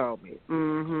 They told me.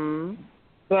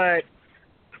 But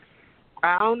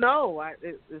I don't know.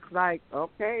 It's like,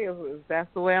 okay, if that's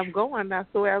the way I'm going, that's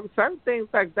the way certain things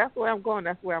like that's the way I'm going,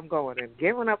 that's the way I'm going. And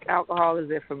giving up alcohol is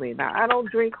it for me. Now I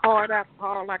don't drink hard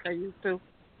alcohol like I used to.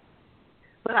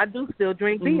 But I do still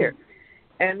drink beer.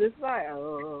 And it's like,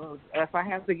 if I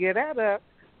have to get that up,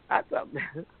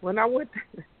 when I went to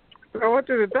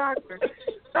the doctor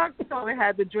told me I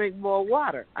had to drink more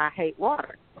water. I hate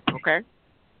water, okay?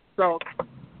 So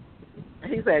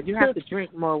he said, you have to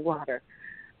drink more water.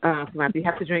 Symantha, you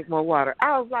have to drink more water.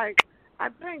 I was like, I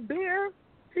drink beer.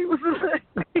 He was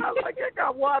like, I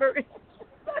got water in it.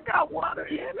 I got water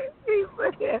in it. He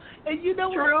said, and you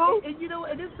know true. What? And you know,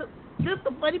 and this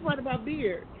the funny part about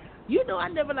beer. You know, I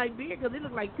never like beer because it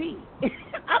looks like tea.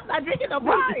 I'm not drinking no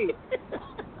right.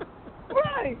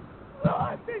 Right. So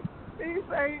I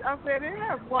said it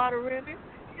has water in it.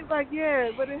 He's like, yeah,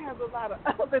 but it has a lot of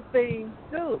other things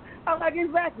too. I'm like,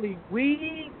 exactly,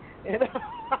 weed and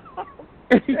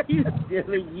you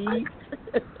silly yeast.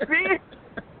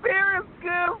 Beer is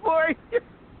good for you.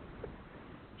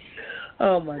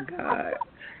 Oh my God.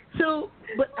 So,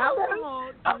 but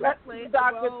alcohol does play a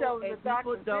role, and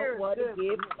people don't want to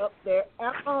give up their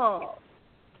alcohol.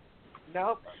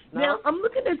 Nope. Now, I'm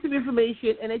looking at some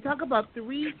information, and they talk about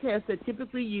 3 tests that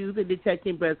typically used in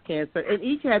detecting breast cancer, and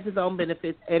each has its own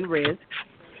benefits and risks.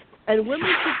 And women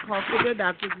should talk to their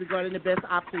doctors regarding the best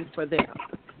options for them.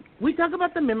 We talk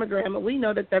about the mammogram, and we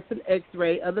know that that's an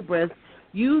X-ray of the breast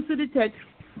used to detect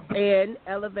and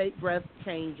elevate breast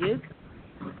changes.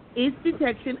 Its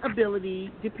detection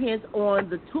ability depends on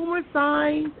the tumor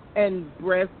size and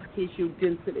breast tissue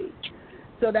density.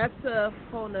 So that's a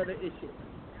whole other issue.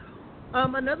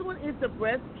 Another one is the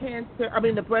breast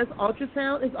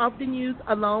ultrasound is often used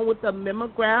along with the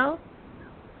mammograph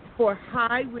for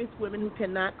high-risk women who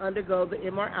cannot undergo the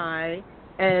MRI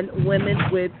and women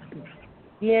with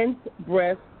dense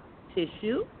breast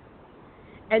tissue.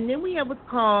 And then we have what's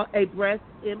called a breast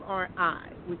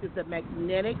MRI, which is a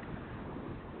magnetic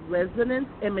resonance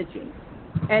imaging.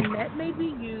 And that may be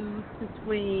used to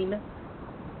screen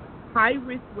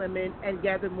high-risk women and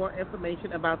gather more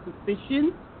information about suspicious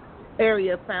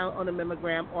area found on a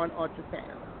mammogram or an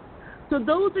ultrasound. So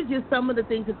those are just some of the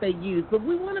things that they use. But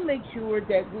we want to make sure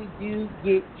that we do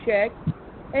get checked.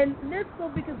 And let's go,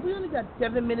 because we only got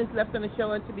 7 minutes left on the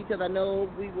show, Auntie, because I know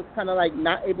we was kind of like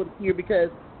not able to hear because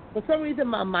for some reason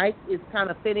my mic is kind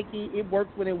of finicky. It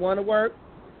works when it want to work.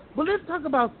 But let's talk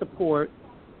about support,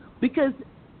 because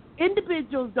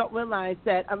individuals don't realize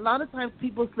that a lot of times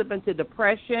people slip into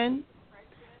depression.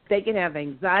 They can have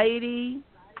anxiety.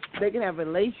 They can have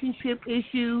relationship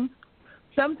issues.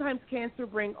 Sometimes cancer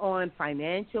bring on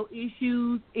financial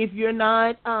issues if you're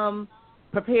not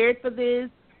prepared for this.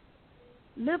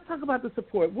 Let's talk about the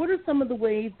support. What are some of the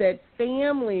ways that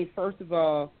family, first of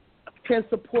all, can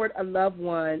support a loved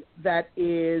one that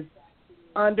is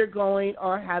undergoing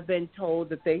or have been told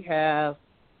that they have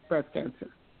breast cancer?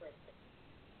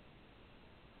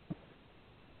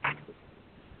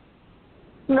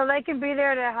 Well, they can be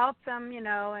there to help them,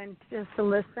 and just to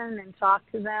listen and talk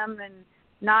to them and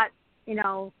not,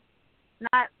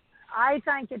 I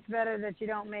think it's better that you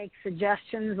don't make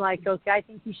suggestions like, okay, I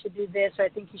think you should do this or I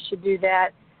think you should do that.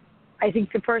 I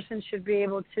think the person should be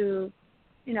able to,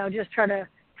 just try to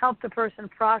help the person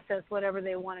process whatever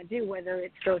they want to do, whether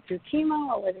it's go through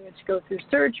chemo or whether it's go through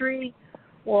surgery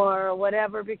or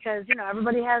whatever, because,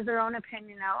 everybody has their own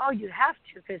opinion now. Oh, you have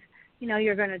to because,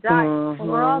 you're going to die. Mm-hmm.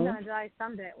 Well, we're all going to die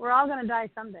someday. We're all going to die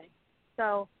someday.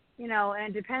 So,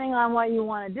 and depending on what you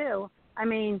want to do,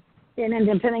 and then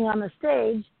depending on the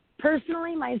stage,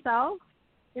 personally, myself,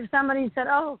 if somebody said,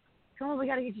 oh, come on, we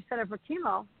got to get you set up for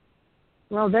chemo,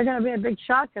 well, they're going to be a big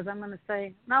shock because I'm going to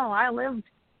say, no, I lived,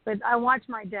 but I watched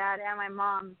my dad and my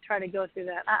mom try to go through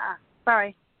that.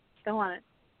 Sorry, don't want it.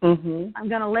 Mm-hmm. I'm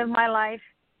going to live my life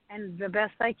and the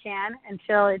best I can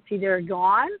until it's either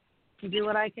gone, to do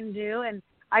what I can do. And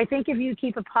I think if you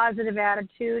keep a positive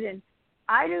attitude, and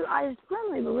I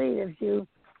firmly believe if you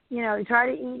try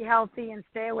to eat healthy and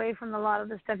stay away from a lot of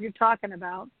the stuff you're talking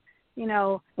about,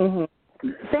 mm-hmm.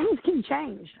 things can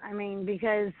change.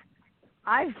 Because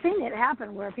I've seen it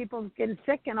happen where people get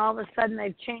sick and all of a sudden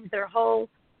they've changed their whole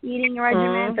eating regimen,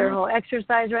 mm-hmm. their whole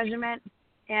exercise regimen,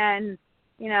 and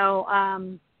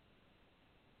and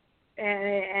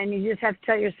you just have to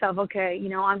tell yourself, okay,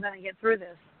 I'm going to get through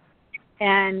this.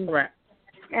 And, right.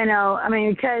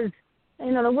 Because,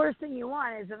 the worst thing you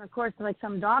want is, of course, like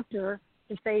some doctor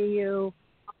to say to you,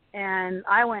 and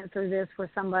I went through this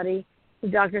with somebody, the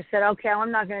doctor said, okay,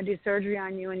 I'm not going to do surgery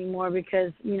on you anymore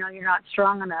because, you're not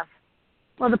strong enough.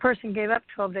 Well, the person gave up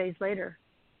 12 days later.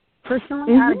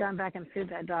 Personally, mm-hmm. I'd have gone back and sued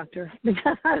that doctor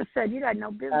because I'd have said, you had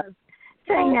no business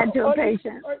saying that to a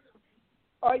patient.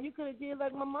 Or you could have did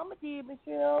like my mama did,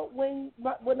 Michelle, when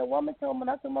the woman told me,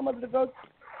 I told my mother to go,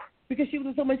 because she was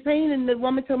in so much pain, and the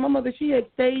woman told my mother she had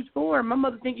stage 4. My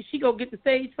mother thinking she go get to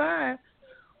stage 5.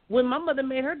 When my mother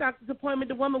made her doctor's appointment,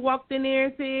 the woman walked in there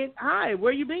and said, hi,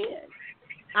 where you been?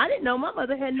 I didn't know my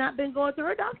mother had not been going to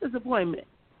her doctor's appointment.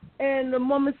 And the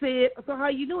woman said, so how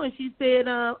you doing? She said,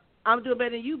 I'm doing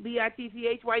better than you,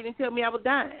 B-I-T-C-H. Why you didn't tell me I was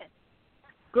dying?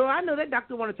 Girl, I know that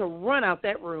doctor wanted to run out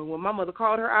that room when my mother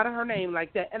called her out of her name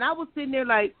like that. And I was sitting there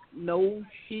like, no,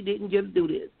 she didn't just do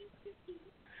this.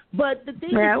 But the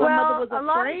thing is, my mother was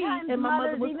afraid, and my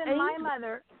mother was angry.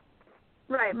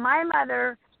 My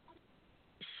mother,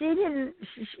 she didn't,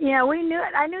 we knew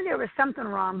it. I knew there was something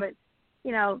wrong, but,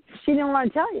 she didn't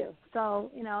want to tell you. So,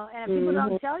 and if people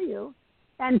don't tell you,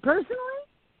 and personally,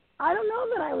 I don't know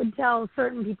that I would tell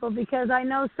certain people because I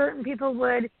know certain people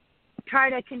would try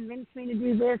to convince me to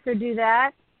do this or do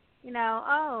that,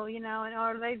 or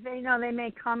they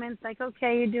make comments like,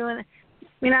 okay, you're doing it.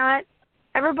 You know what?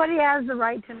 Everybody has the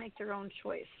right to make their own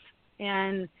choice.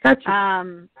 And,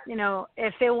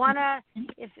 if they want to,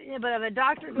 but if a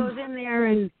doctor goes in there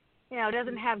and,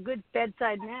 doesn't have good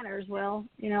bedside manners, well,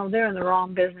 they're in the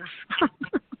wrong business.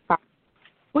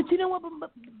 But you know what?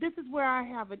 But this is where I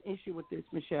have an issue with this,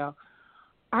 Michelle.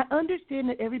 I understand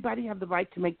that everybody have the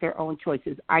right to make their own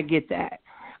choices. I get that.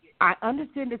 I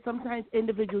understand that sometimes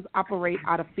individuals operate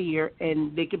out of fear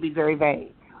and they can be very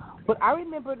vague. But I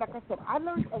remember, like I said, I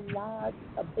learned a lot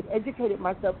and educated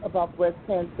myself about breast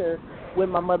cancer when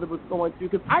my mother was going through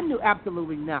because I knew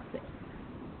absolutely nothing.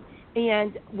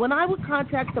 And when I would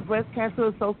contact the Breast Cancer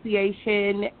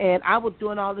Association and I was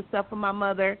doing all this stuff for my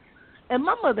mother, and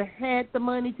my mother had the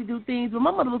money to do things, but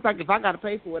my mother was like, if I got to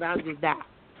pay for it, I'll just die.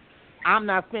 I'm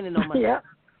not spending no money. Yeah.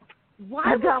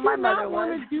 Why would my you mother not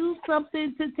want was. to do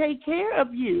something to take care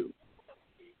of you?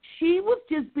 She was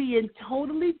just being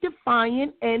totally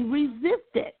defiant and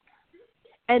resistant.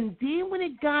 And then when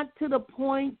it got to the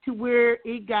point to where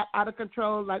it got out of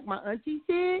control, like my auntie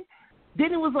said,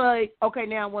 then it was like, okay,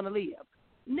 now I want to live.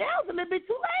 Now it's a little bit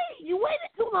too late. You waited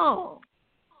too long.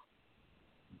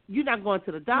 You're not going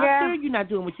to the doctor. Yeah. You're not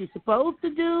doing what you're supposed to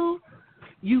do.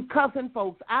 You cussing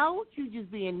folks out. You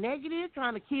just being negative,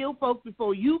 trying to kill folks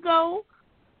before you go.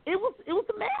 It was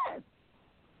a mess.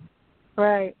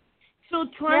 Right. So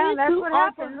trying that's to what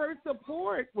offer happened. her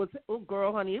support was, oh,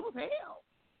 girl, honey, it was hell.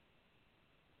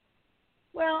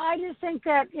 Well, I just think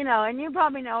that, and you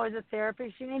probably know as a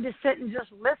therapist, you need to sit and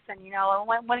just listen,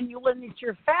 and when you listen to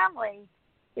your family,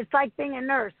 it's like being a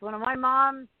nurse. When my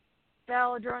mom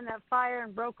fell during that fire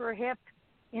and broke her hip,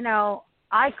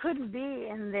 I couldn't be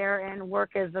in there and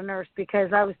work as a nurse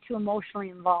because I was too emotionally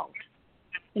involved,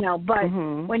 but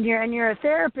when you're a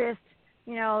therapist,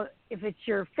 if it's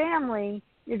your family,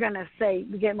 you're going to say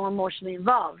you get more emotionally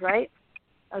involved, right?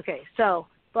 Okay, so,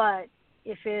 but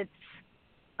if it's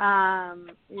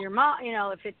your mom,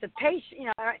 if it's a patient,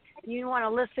 you want to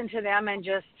listen to them and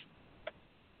just,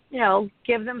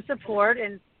 give them support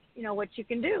and, what you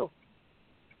can do.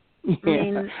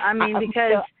 I mean,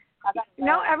 because,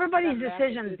 everybody's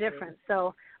decision is different.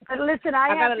 So, but listen,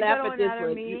 I have to go to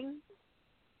another meeting.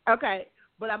 Okay,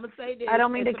 but I'm going to say this. I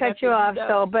don't mean to cut you off,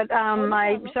 but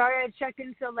I'm sorry I checked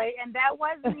in so late, and that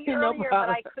was me earlier, but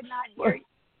I could not hear you.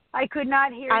 I could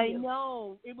not hear you. I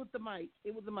know. It was the mic.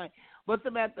 But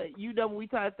Samantha, when we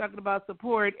started talking about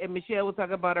support, and Michelle was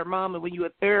talking about her mom, and when you're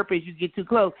a therapist, you get too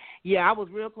close. Yeah, I was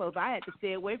real close. I had to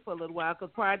stay away for a little while because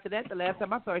prior to that, the last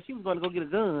time I saw her, she was going to go get a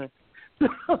gun.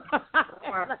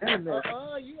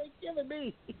 Oh, you ain't killing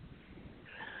me.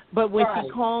 But when she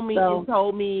called me and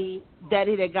told me that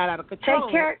it had got out of control,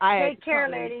 take care,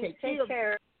 ladies. Take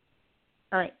care.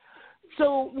 All right.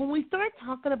 So when we start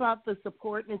talking about the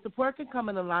support, and support can come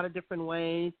in a lot of different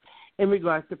ways in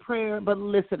regards to prayer, but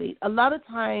listening. A lot of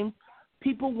times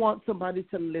people want somebody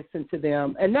to listen to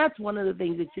them, and that's one of the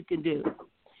things that you can do.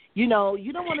 You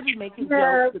don't want to be making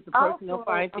jokes that the person will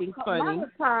find things funny.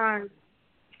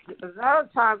 A lot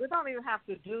of times it don't even have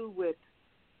to do with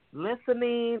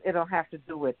listening. It don't have to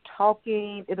do with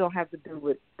talking. It don't have to do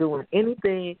with doing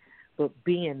anything but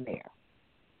being there.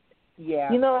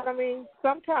 Yeah. You know what I mean?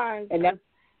 Sometimes, and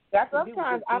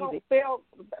sometimes I don't feel,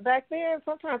 back then,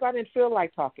 sometimes I didn't feel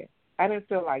like talking. I didn't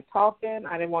feel like talking.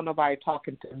 I didn't want nobody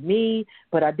talking to me,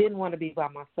 but I didn't want to be by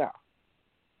myself.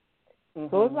 Mm-hmm.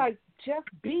 So it's like, just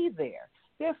be there.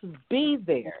 Just be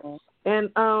there. Mm-hmm.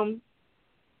 And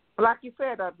like you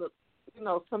said,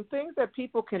 some things that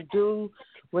people can do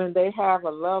when they have a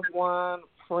loved one,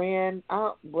 friend,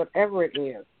 whatever it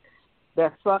is,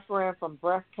 that's suffering from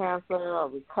breast cancer or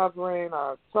recovering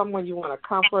or someone you want to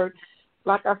comfort.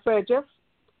 Like I said, just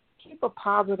keep a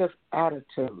positive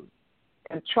attitude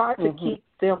and try to keep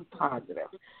them positive.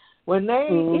 When they,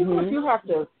 even if you have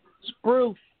to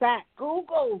spruce back,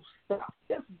 Google stuff.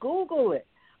 Just Google it.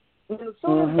 And as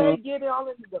soon as they get all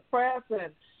into depressed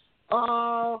and,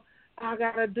 I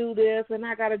got to do this and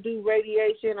I got to do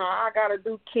radiation or I got to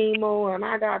do chemo and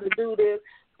I got to do this,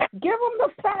 give them the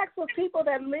facts of people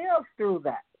that live through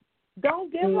that.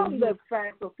 Don't give them the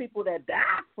facts of people that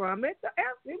died from it.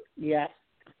 Yeah.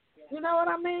 You know what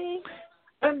I mean?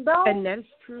 And that's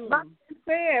true.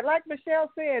 Like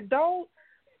Michelle said, don't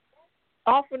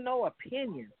offer no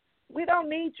opinion. We don't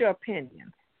need your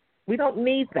opinion. We don't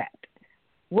need that.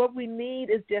 What we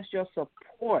need is just your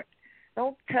support.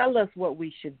 Don't tell us what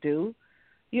we should do.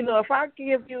 If I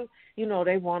give you,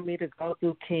 they want me to go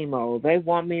through chemo. They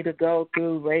want me to go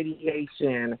through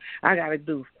radiation. I got to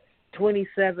do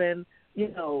 27,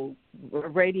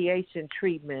 radiation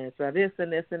treatments or this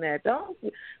and this and that.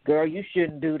 Girl, you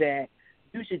shouldn't do that.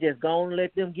 You should just go and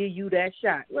let them give you that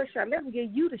shot. What shot? Let them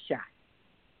give you the shot.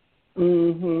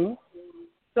 Mm-hmm.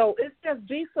 So it's just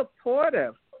be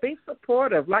supportive. Be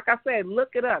supportive. Like I said, look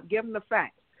it up. Give them the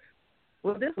facts.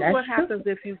 Well, this is what happens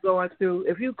if you're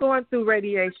going through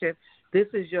radiation. This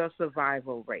is your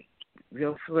survival rate.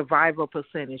 Your survival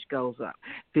percentage goes up.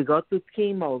 If you go through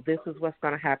chemo, this is what's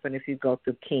going to happen if you go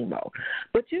through chemo.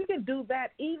 But you can do that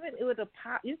even with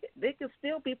they can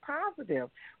still be positive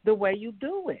the way you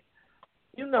do it.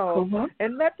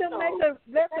 And let them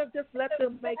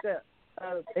make a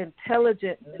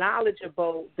intelligent,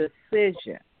 knowledgeable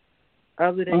decision.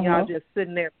 Other than y'all just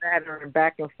sitting there battering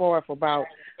back and forth about,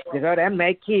 that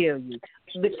may kill you.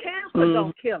 The cancer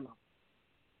don't kill them.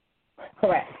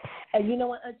 Correct. And you know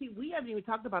what, Auntie, we haven't even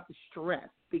talked about the stress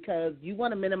because you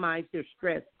want to minimize their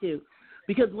stress too.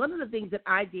 Because one of the things that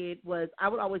I did was I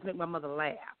would always make my mother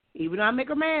laugh, even though I make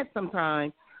her mad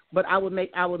sometimes, but I would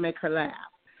make her laugh.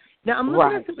 Now, I'm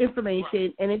looking at some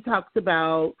information, and it talks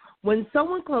about when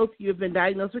someone close to you has been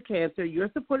diagnosed with cancer, your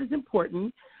support is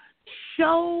important.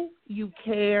 Show you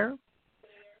care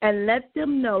and let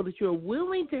them know that you're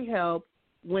willing to help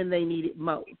when they need it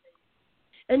most.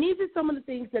 And these are some of the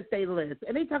things that they list.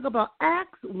 And they talk about ask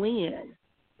when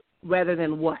rather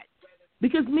than what.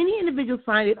 Because many individuals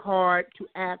find it hard to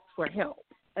ask for help.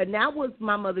 And that was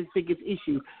my mother's biggest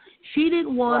issue. She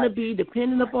didn't want to be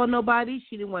dependent upon nobody.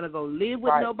 She didn't want to go live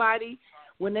with nobody.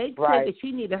 When they said that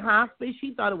she needed hospice,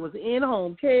 she thought it was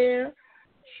in-home care.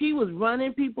 She was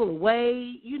running people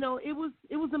away. You know, it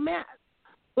was a mess.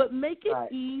 But make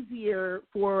it easier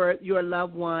for your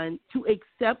loved one to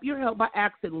accept your help by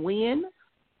asking when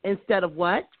instead of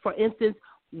what. For instance,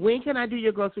 when can I do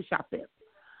your grocery shopping?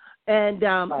 And,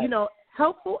 you know,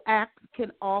 helpful acts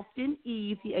can often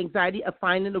ease the anxiety of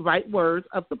finding the right words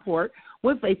of support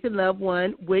when facing a loved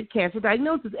one with cancer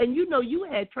diagnosis. And, you know, you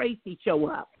had Tracy show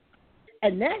up,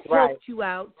 and that helped you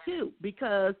out, too,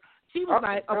 because she was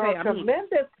like, okay,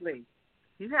 tremendously.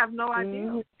 You have no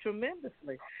idea,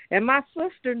 tremendously. And my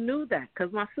sister knew that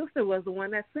because my sister was the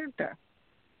one that sent her.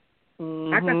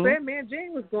 Like I said, me and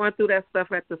Jean was going through that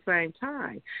stuff at the same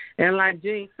time. And like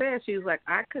Jean said, she was like,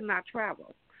 I could not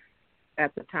travel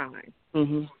at the time.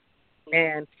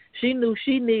 And she knew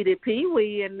she needed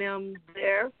Pee-wee and them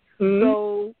there.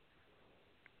 So,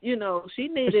 you know, she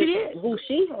needed who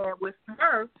she had with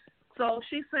her. So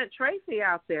she sent Tracy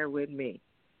out there with me.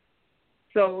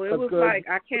 So it was like,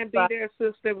 I can't be their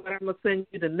sister, but I'm going to send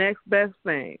you the next best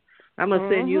thing. I'm going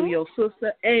to send you your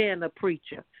sister and a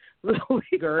preacher.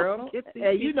 Girl,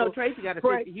 and you know Tracy got a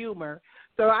sense of humor,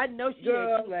 so I know she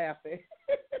ain't laughing.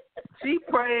 She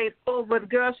prayed over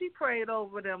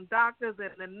them doctors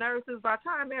and the nurses. By the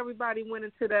time everybody went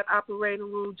into that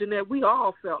operating room, Jeanette, we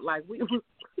all felt like we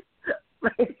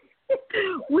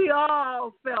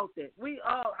all felt it.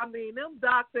 I mean, them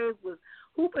doctors was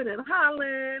hooping and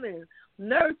hollering and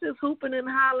nurses hooping and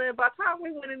hollering. By the time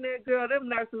we went in there, girl, them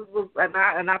nurses was,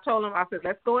 and I told them, I said,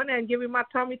 let's go in there and give me my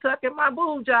tummy tuck and my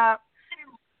boob job.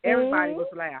 Everybody was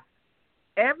laughing.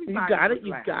 Everybody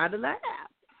You got to laugh.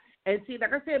 And see,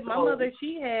 like I said, my mother,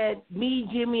 she had me,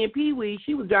 Jimmy, and Pee-wee.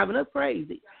 She was driving us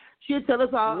crazy. She'd tell us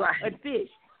all, and fish,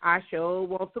 I sure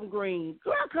want some greens.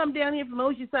 Girl, I come down here from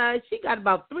Oceanside. She got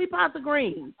about 3 pots of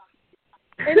greens.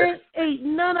 And they ate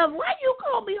none of them. Why you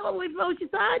call me all the way from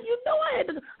Oceanside? You know I had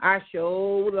to. I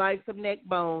sure would like some neck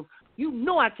bones. You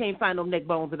know I can't find no neck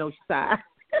bones in Oceanside.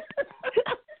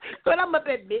 But I'm up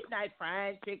at midnight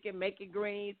frying chicken, making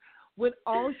greens, when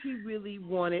all she really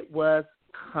wanted was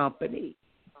company.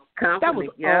 That was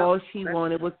all she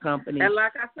wanted was company. And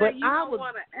like I said, you don't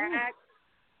want to act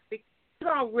because you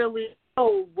don't really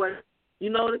know what, you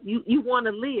know, you want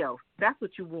to live. That's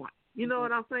what you want. You know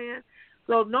what I'm saying?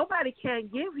 So nobody can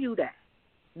give you that.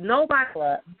 Nobody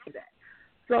can do that.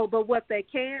 So, but what they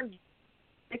can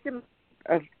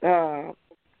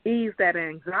ease that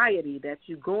anxiety that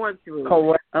you're going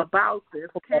through about this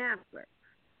cancer.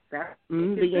 That's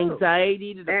the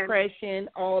anxiety, the depression,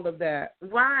 all of that.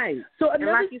 Right. So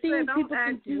another like you said, don't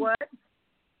ask what.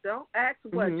 Don't ask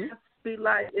what. Just be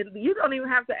like, you don't even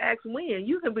have to ask when.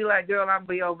 You can be like, girl, I'll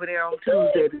be over there on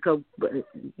Tuesday to go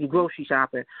grocery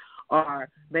shopping. Or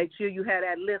make sure you have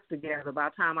that list together by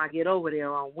the time I get over there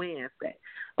on Wednesday.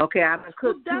 Okay, I done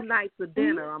cooked 2 nights of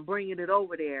dinner. I'm bringing it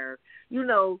over there. You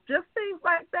know, just things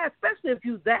like that, especially if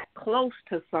you're that close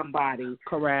to somebody.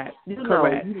 Correct. You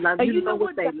Correct. know, you know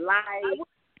what they like.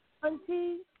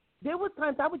 Auntie, there was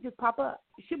times I would just pop up.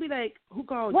 She'd be like, who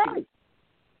called you?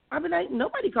 I'd be like,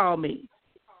 nobody called me.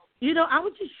 You know, I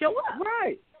would just show up.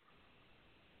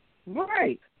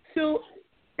 Right. So,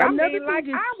 I mean, like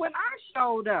when I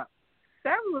showed up,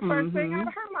 that was the first thing out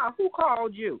of her mouth. Who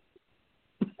called you?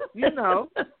 You know.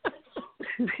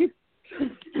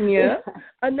 Yeah.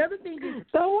 Another thing is,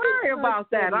 don't worry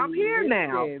about that. I'm here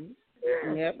now.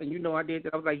 Yep, and you know I did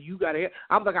that. I was like, you got to help.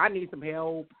 I was like, I need some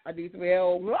help.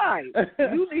 Right.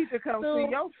 You need to come see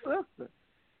your sister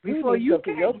before you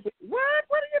can. What?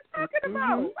 What are you talking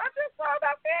about? I just saw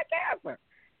that cancer.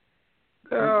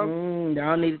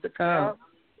 Y'all needed to come.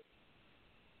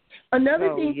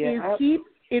 Another thing is keep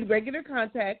in regular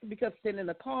contact, because sending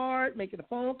a card, making a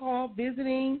phone call,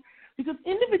 visiting, because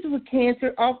individuals with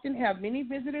cancer often have many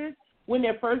visitors when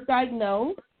they're first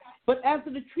diagnosed, but after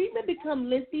the treatment becomes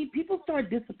lengthy, people start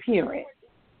disappearing.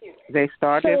 They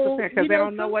start disappearing because they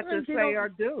don't know what to say or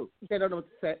do. They don't know what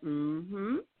to say.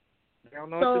 They don't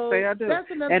know what to say or do.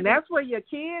 That's where your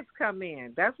kids come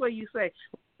in. That's where you say,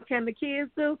 what can the kids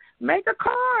do? Make a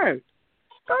card.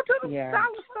 Go to the Yeah.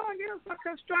 dollar store and get them some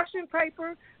construction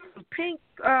paper, some pink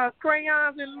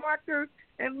crayons and markers,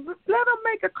 and let them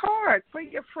make a card for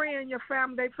your friend, your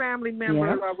family, their family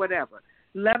member, or whatever.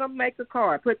 Let them make a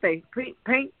card. Put their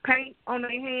paint on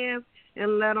their hands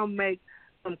and let them make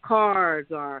some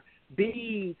cards or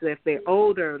beads. If they're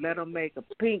older, let them make a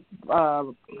pink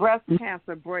breast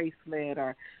cancer bracelet,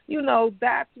 or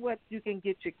that's what you can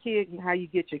get your kids, and how you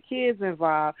get your kids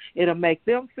involved. It'll make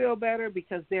them feel better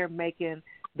because they're making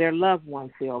their loved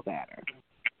one feel better.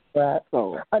 Right.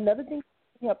 So another thing,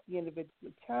 you can help the individual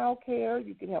with child care.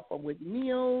 You can help them with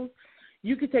meals.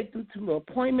 You can take them to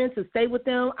appointments and stay with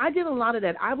them. I did a lot of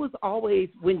that. I was always,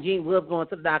 when Jean was going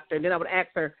to the doctor, and then I would ask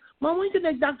her, Mom, when's your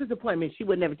next doctor's appointment? She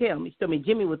would never tell me. She told me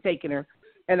Jimmy was taking her,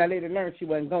 and I later learned she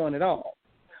wasn't going at all.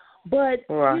 But,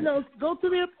 go to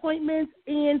their appointments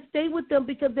and stay with them,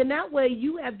 because then that way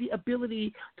you have the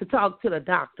ability to talk to the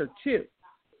doctor, too.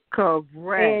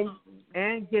 Correct.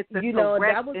 And get the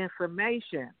correct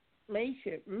information.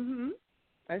 Mm-hmm.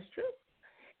 That's true.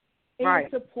 And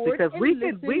support because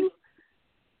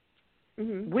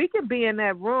and we can be in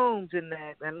that room,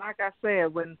 Jeanette, and like I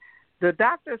said, when the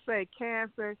doctor say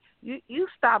cancer, you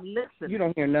stop listening. You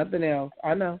don't hear nothing else.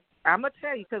 I know. I'm going to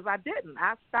tell you, because I didn't.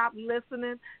 I stopped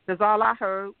listening because all I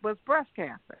heard was breast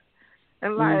cancer.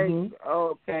 And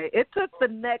okay, it took the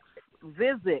next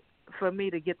visit for me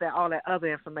to get all that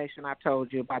other information I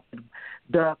told you about the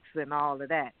ducts and all of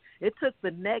that. It took the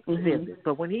next visit.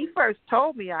 But when he first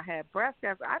told me I had breast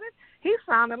cancer, he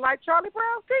sounded like Charlie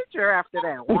Brown's teacher after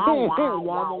that. Wah, wah,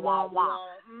 wah, wah, wah.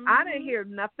 I didn't hear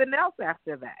nothing else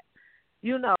after that.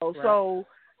 So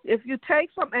if you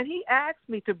take and he asked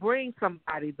me to bring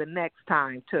somebody the next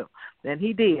time too, and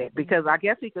he did, because I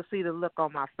guess he could see the look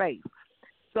on my face.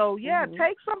 So,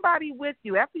 take somebody with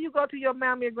you. After you go to your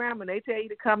mammogram and they tell you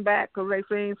to come back because they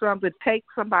seen something, take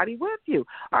somebody with you.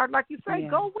 Or like you say,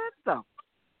 go with them.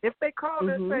 If they call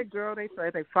and say, girl, they say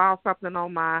they found something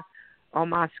on my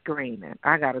screen and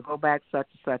I got to go back such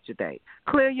and such a day.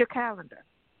 Clear your calendar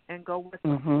and go with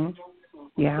them.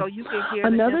 Yeah. So you can hear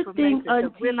another the thing, information,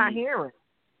 because we're not hearing.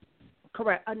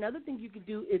 Correct. Another thing you can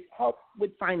do is help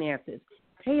with finances.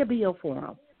 Pay a bill for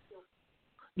them.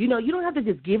 You don't have to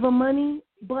just give them money,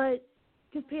 but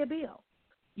just pay a bill.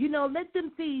 Let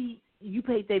them see you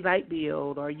paid their light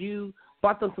bill, or you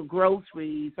bought them some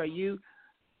groceries, or you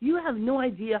have no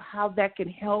idea how that can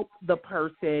help the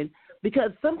person,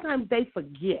 because sometimes they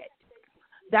forget.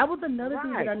 That was another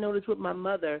thing that I noticed with my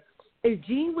mother, is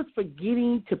Jean was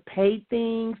forgetting to pay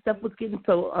things. Stuff was getting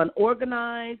so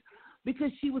unorganized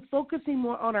because she was focusing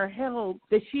more on her health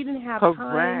that she didn't have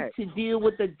time to deal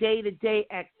with the day-to-day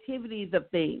activities of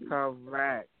things.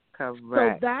 Correct. So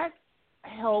that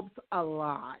helps a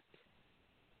lot.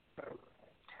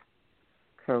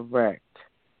 Correct.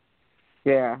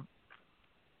 Yeah.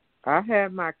 I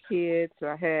had my kids.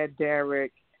 I had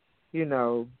Derek,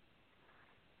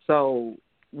 So,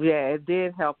 it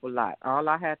did help a lot. All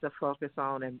I had to focus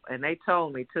on, and they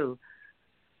told me, too,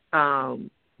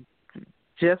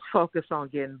 just focus on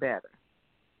getting better.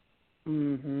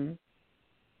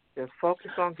 Just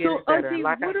focus on getting better. Auntie,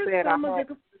 like I said,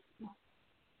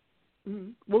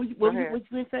 What you going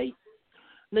to say?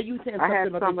 No, you were saying something. I had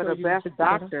about some of the best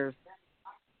doctors.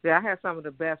 Yeah, I had some of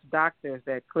the best doctors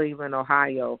that Cleveland,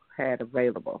 Ohio had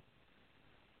available.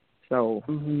 So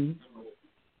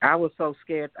I was so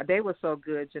scared. They were so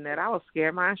good, Jeanette. I was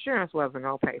scared my insurance wasn't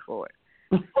going to pay for it.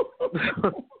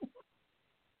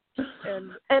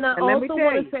 and I also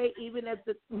want to say, even at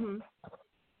the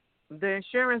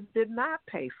insurance did not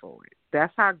pay for it.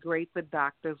 That's how great the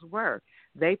doctors were.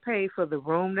 They paid for the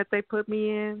room that they put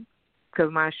me in,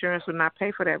 because my insurance would not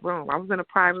pay for that room. I was in a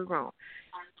private room.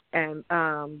 And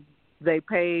they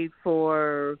paid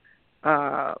for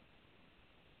the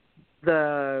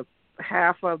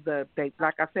half of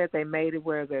like I said, they made it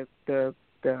where the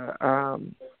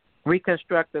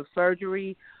reconstructive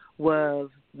surgery was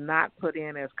not put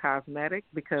in as cosmetic,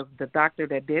 because the doctor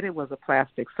that did it was a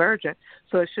plastic surgeon.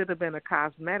 So it should have been a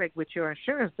cosmetic, which your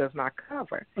insurance does not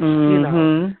cover.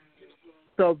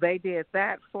 So they did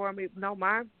that for me. No,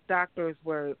 my doctors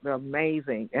were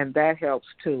amazing, and that helps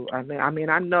too. I mean,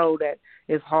 I know that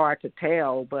it's hard to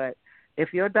tell, but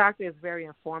if your doctor is very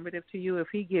informative to you, if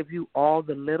he gives you all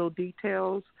the little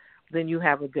details, then you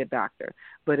have a good doctor.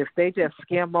 But if they just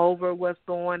skim over what's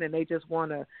going and they just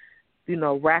want to,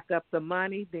 rack up the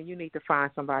money, then you need to find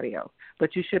somebody else.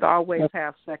 But you should always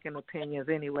have second opinions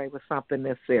anyway with something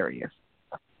this serious.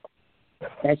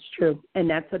 That's true. And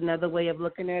that's another way of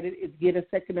looking at it, is get a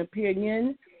second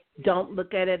opinion. Don't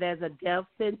look at it as a death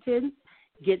sentence.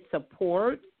 Get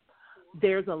support.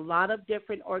 there's a lot of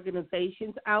different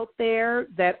organizations out there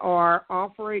that are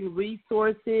offering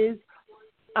resources,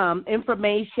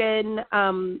 information.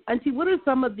 Auntie, what are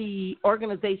some of the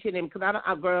organization? Because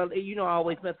girl, I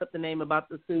always mess up the name about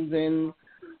the Susan.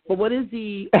 But what is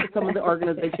some of the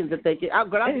organizations that they get?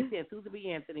 Girl, I be saying Susan B.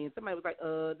 Anthony, and somebody was like,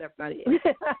 that's not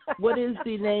it. What is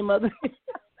the name of the?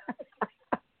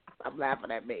 I'm laughing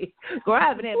at me. Girl, I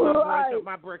haven't had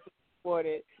my breakfast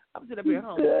reported. I'm sitting up here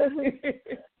home.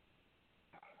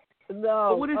 No.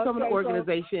 But what are some of the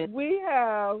organizations?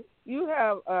 So you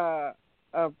have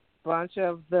a bunch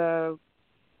of the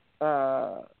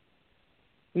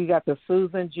you got the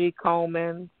Susan G.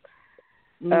 Komen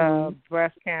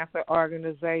breast cancer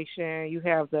organization. You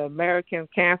have the American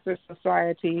Cancer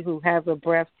Society, who has a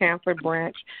breast cancer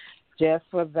branch just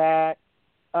for that.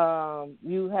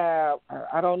 You have,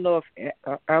 I don't know if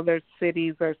other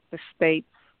cities or states,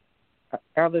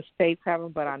 other states have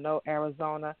them, but I know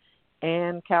Arizona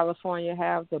and California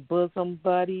have the Bosom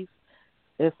Buddies.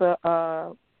 It's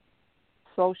a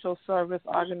social service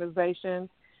organization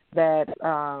that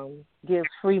gives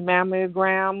free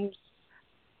mammograms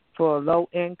for low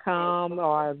income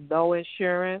or low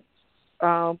insurance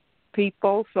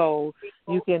people. So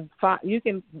you can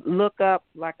look up,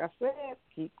 like I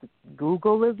said,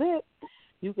 Google is it.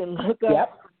 You can look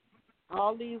up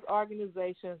all these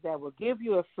organizations that will give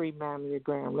you a free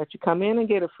mammogram, let you come in and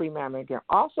get a free mammogram,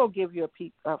 also give you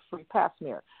a free pap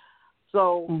smear.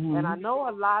 So, and I know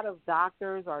a lot of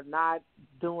doctors are not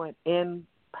doing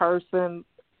in-person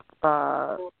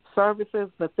services,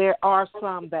 but there are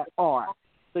some that are.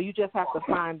 So you just have to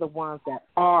find the ones that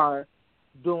are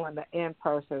doing the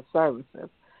in-person services,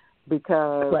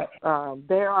 because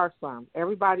there are some.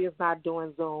 Everybody is not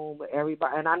doing Zoom.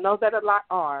 Everybody, and I know that a lot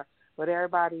are, but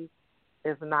everybody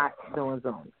is not doing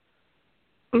Zoom.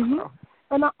 So.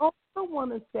 And I also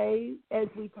want to say, as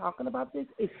we're talking about this,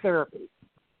 is therapy.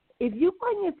 If you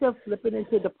find yourself slipping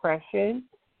into depression,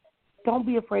 don't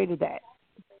be afraid of that.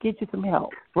 Get you some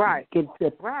help. Right. Get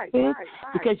the right.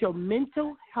 Because your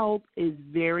mental health is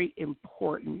very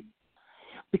important.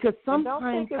 Because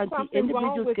sometimes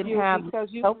individuals can have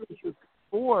health issues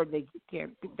before they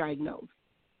can't get diagnosed.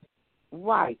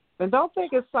 Right. And don't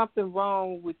think it's something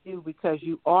wrong with you because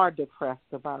you are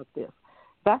depressed about this.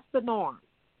 That's the norm.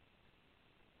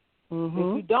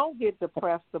 If you don't get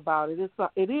depressed about it,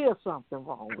 it is something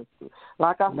wrong with you.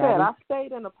 Like I said, I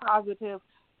stayed in a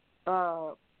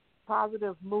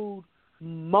positive mood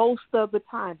most of the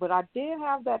time, but I did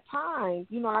have that time.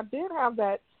 I did have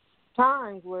that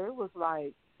times where it was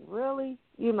like, really,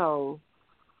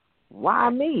 why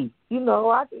me?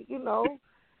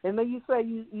 And then you say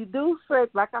you do say,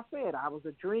 like I said, I was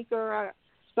a drinker. I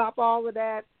stopped all of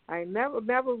that. I never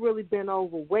really been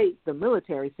overweight. The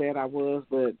military said I was,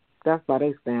 but that's by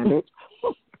their standards.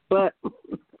 But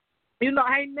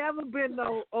I ain't never been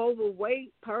no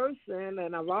overweight person,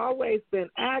 and I've always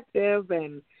been active,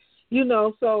 and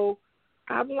so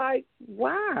I'm like,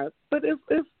 why? But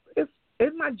it's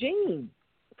in my genes,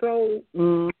 so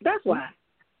that's why.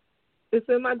 It's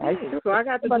in my genes. So I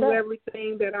got to do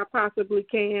everything that I possibly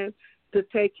can to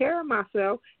take care of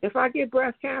myself. If I get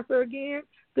breast cancer again,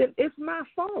 then it's my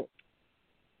fault.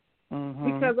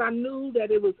 Because I knew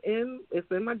that it's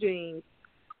in my genes,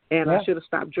 and I should have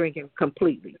stopped drinking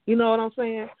completely. You know what I'm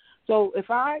saying? So if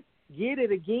I get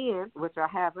it again, which I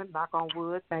haven't, knock on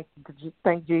wood, thank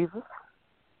Jesus,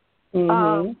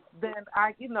 then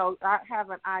I have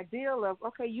an ideal of,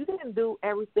 okay, you didn't do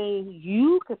everything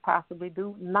you could possibly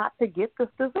do not to get this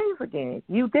disease again.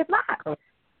 You did not.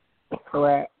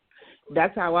 Correct.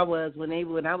 That's how I was when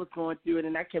I was going through it,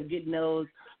 and I kept getting those.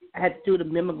 I had to do the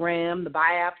mammogram, the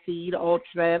biopsy, the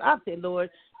ultrasound. I said, Lord,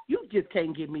 you just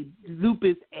can't give me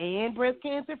lupus and breast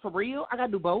cancer for real. I got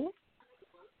to do both.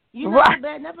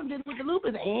 That enough I'm dealing with the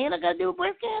lupus and I got to do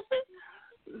breast cancer.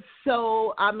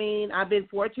 So, I've been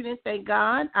fortunate, thank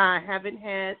God. I haven't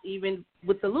had, even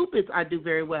with the lupus, I do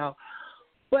very well.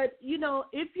 But,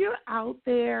 if you're out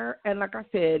there, and like I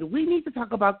said, we need to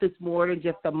talk about this more than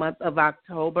just the month of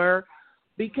October,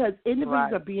 because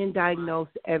individuals are being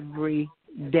diagnosed every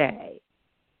day.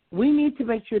 We need to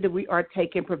make sure that we are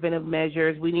taking preventive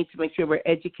measures. We need to make sure we're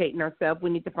educating ourselves. We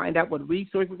need to find out what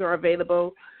resources are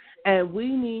available. And we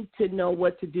need to know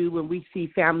what to do when we see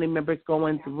family members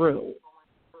going through.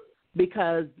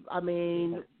 Because,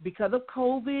 because of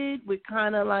COVID, we're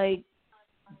kind of like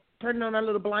turning on our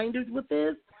little blinders with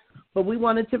this. But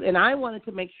I wanted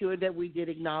to make sure that we did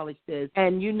acknowledge this.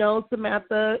 And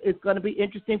Symantha, it's going to be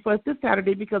interesting for us this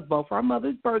Saturday because both our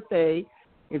mother's birthday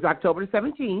is October the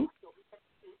 17th.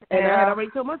 And I had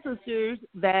already told my sisters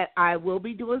that I will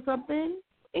be doing something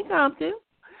in Compton.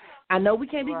 I know we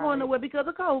can't be Right. going nowhere because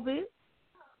of COVID,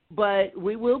 but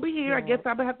we will be here. I guess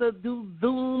I'm going to have to do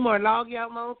Zoom or log you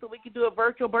out on so we can do a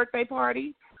virtual birthday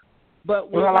party.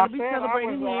 But we're going to be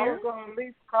celebrating I here. was going to at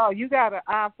least call. You got an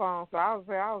iPhone, so I was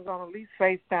going to at least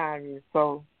FaceTime you.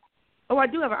 So. Oh, I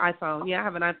do have an iPhone. Yeah, I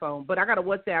have an iPhone, but I got a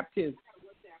WhatsApp too.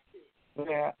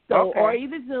 Yeah. So, okay. or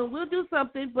even Zoom. We'll do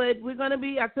something, but we're going to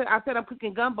be, I said I'm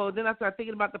cooking gumbo. Then I started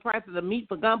thinking about the price of the meat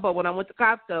for gumbo when I went to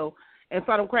Costco and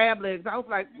saw them crab legs. I was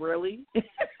like, really?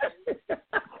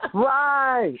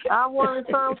 Right. I wanted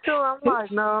some too. I'm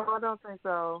like, no, I don't think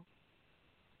so.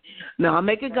 No, I'm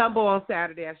making gumbo on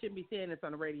Saturday. I shouldn't be saying this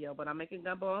on the radio, but I'm making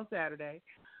gumbo on Saturday.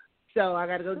 So I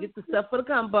got to go get the stuff for the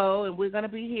gumbo, and we're going to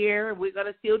be here. We're going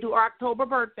to still do October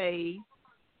birthdays.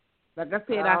 Like I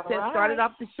said, started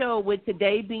off the show with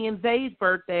today being Zay's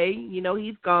birthday. You know,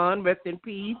 he's gone. Rest in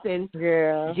peace. And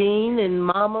Jean and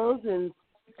Mamas and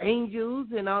Angels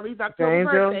and all these October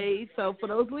birthdays. So for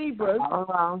those Libras.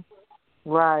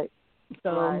 Right.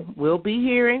 So we'll be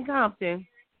here in Compton.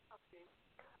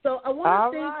 So I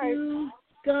want to thank you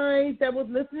guys that was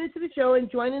listening to the show and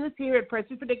joining us here at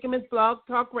Precious Predicaments Blog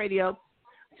Talk Radio.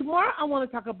 Tomorrow I want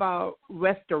to talk about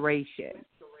restoration,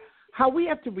 how we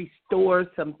have to restore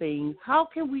some things. How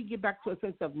can we get back to a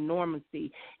sense of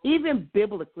normalcy, even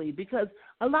biblically, because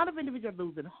a lot of individuals are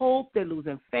losing hope, they're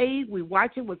losing faith, we're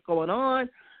watching what's going on.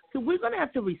 So we're going to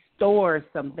have to restore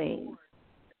some things.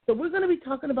 So we're going to be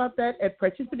talking about that at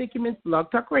Precious Predicaments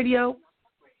Blog Talk Radio.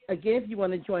 Again, if you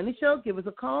want to join the show, give us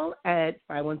a call at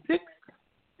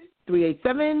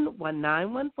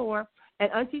 516-387-1914.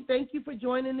 And, Auntie, thank you for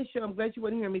joining the show. I'm glad you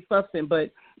wouldn't hear me fussing,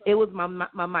 but it was my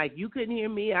mic. You couldn't hear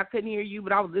me. I couldn't hear you,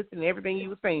 but I was listening to everything you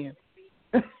were saying.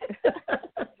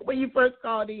 When you first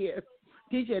called in.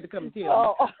 TJ had to come and tell me.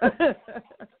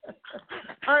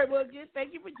 All right, well, again,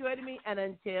 thank you for joining me. And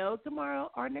until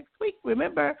tomorrow or next week,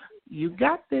 remember, you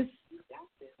got this.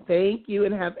 Thank you,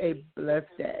 and have a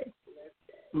blessed day.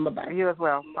 Bye-bye. You as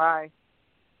well. Bye.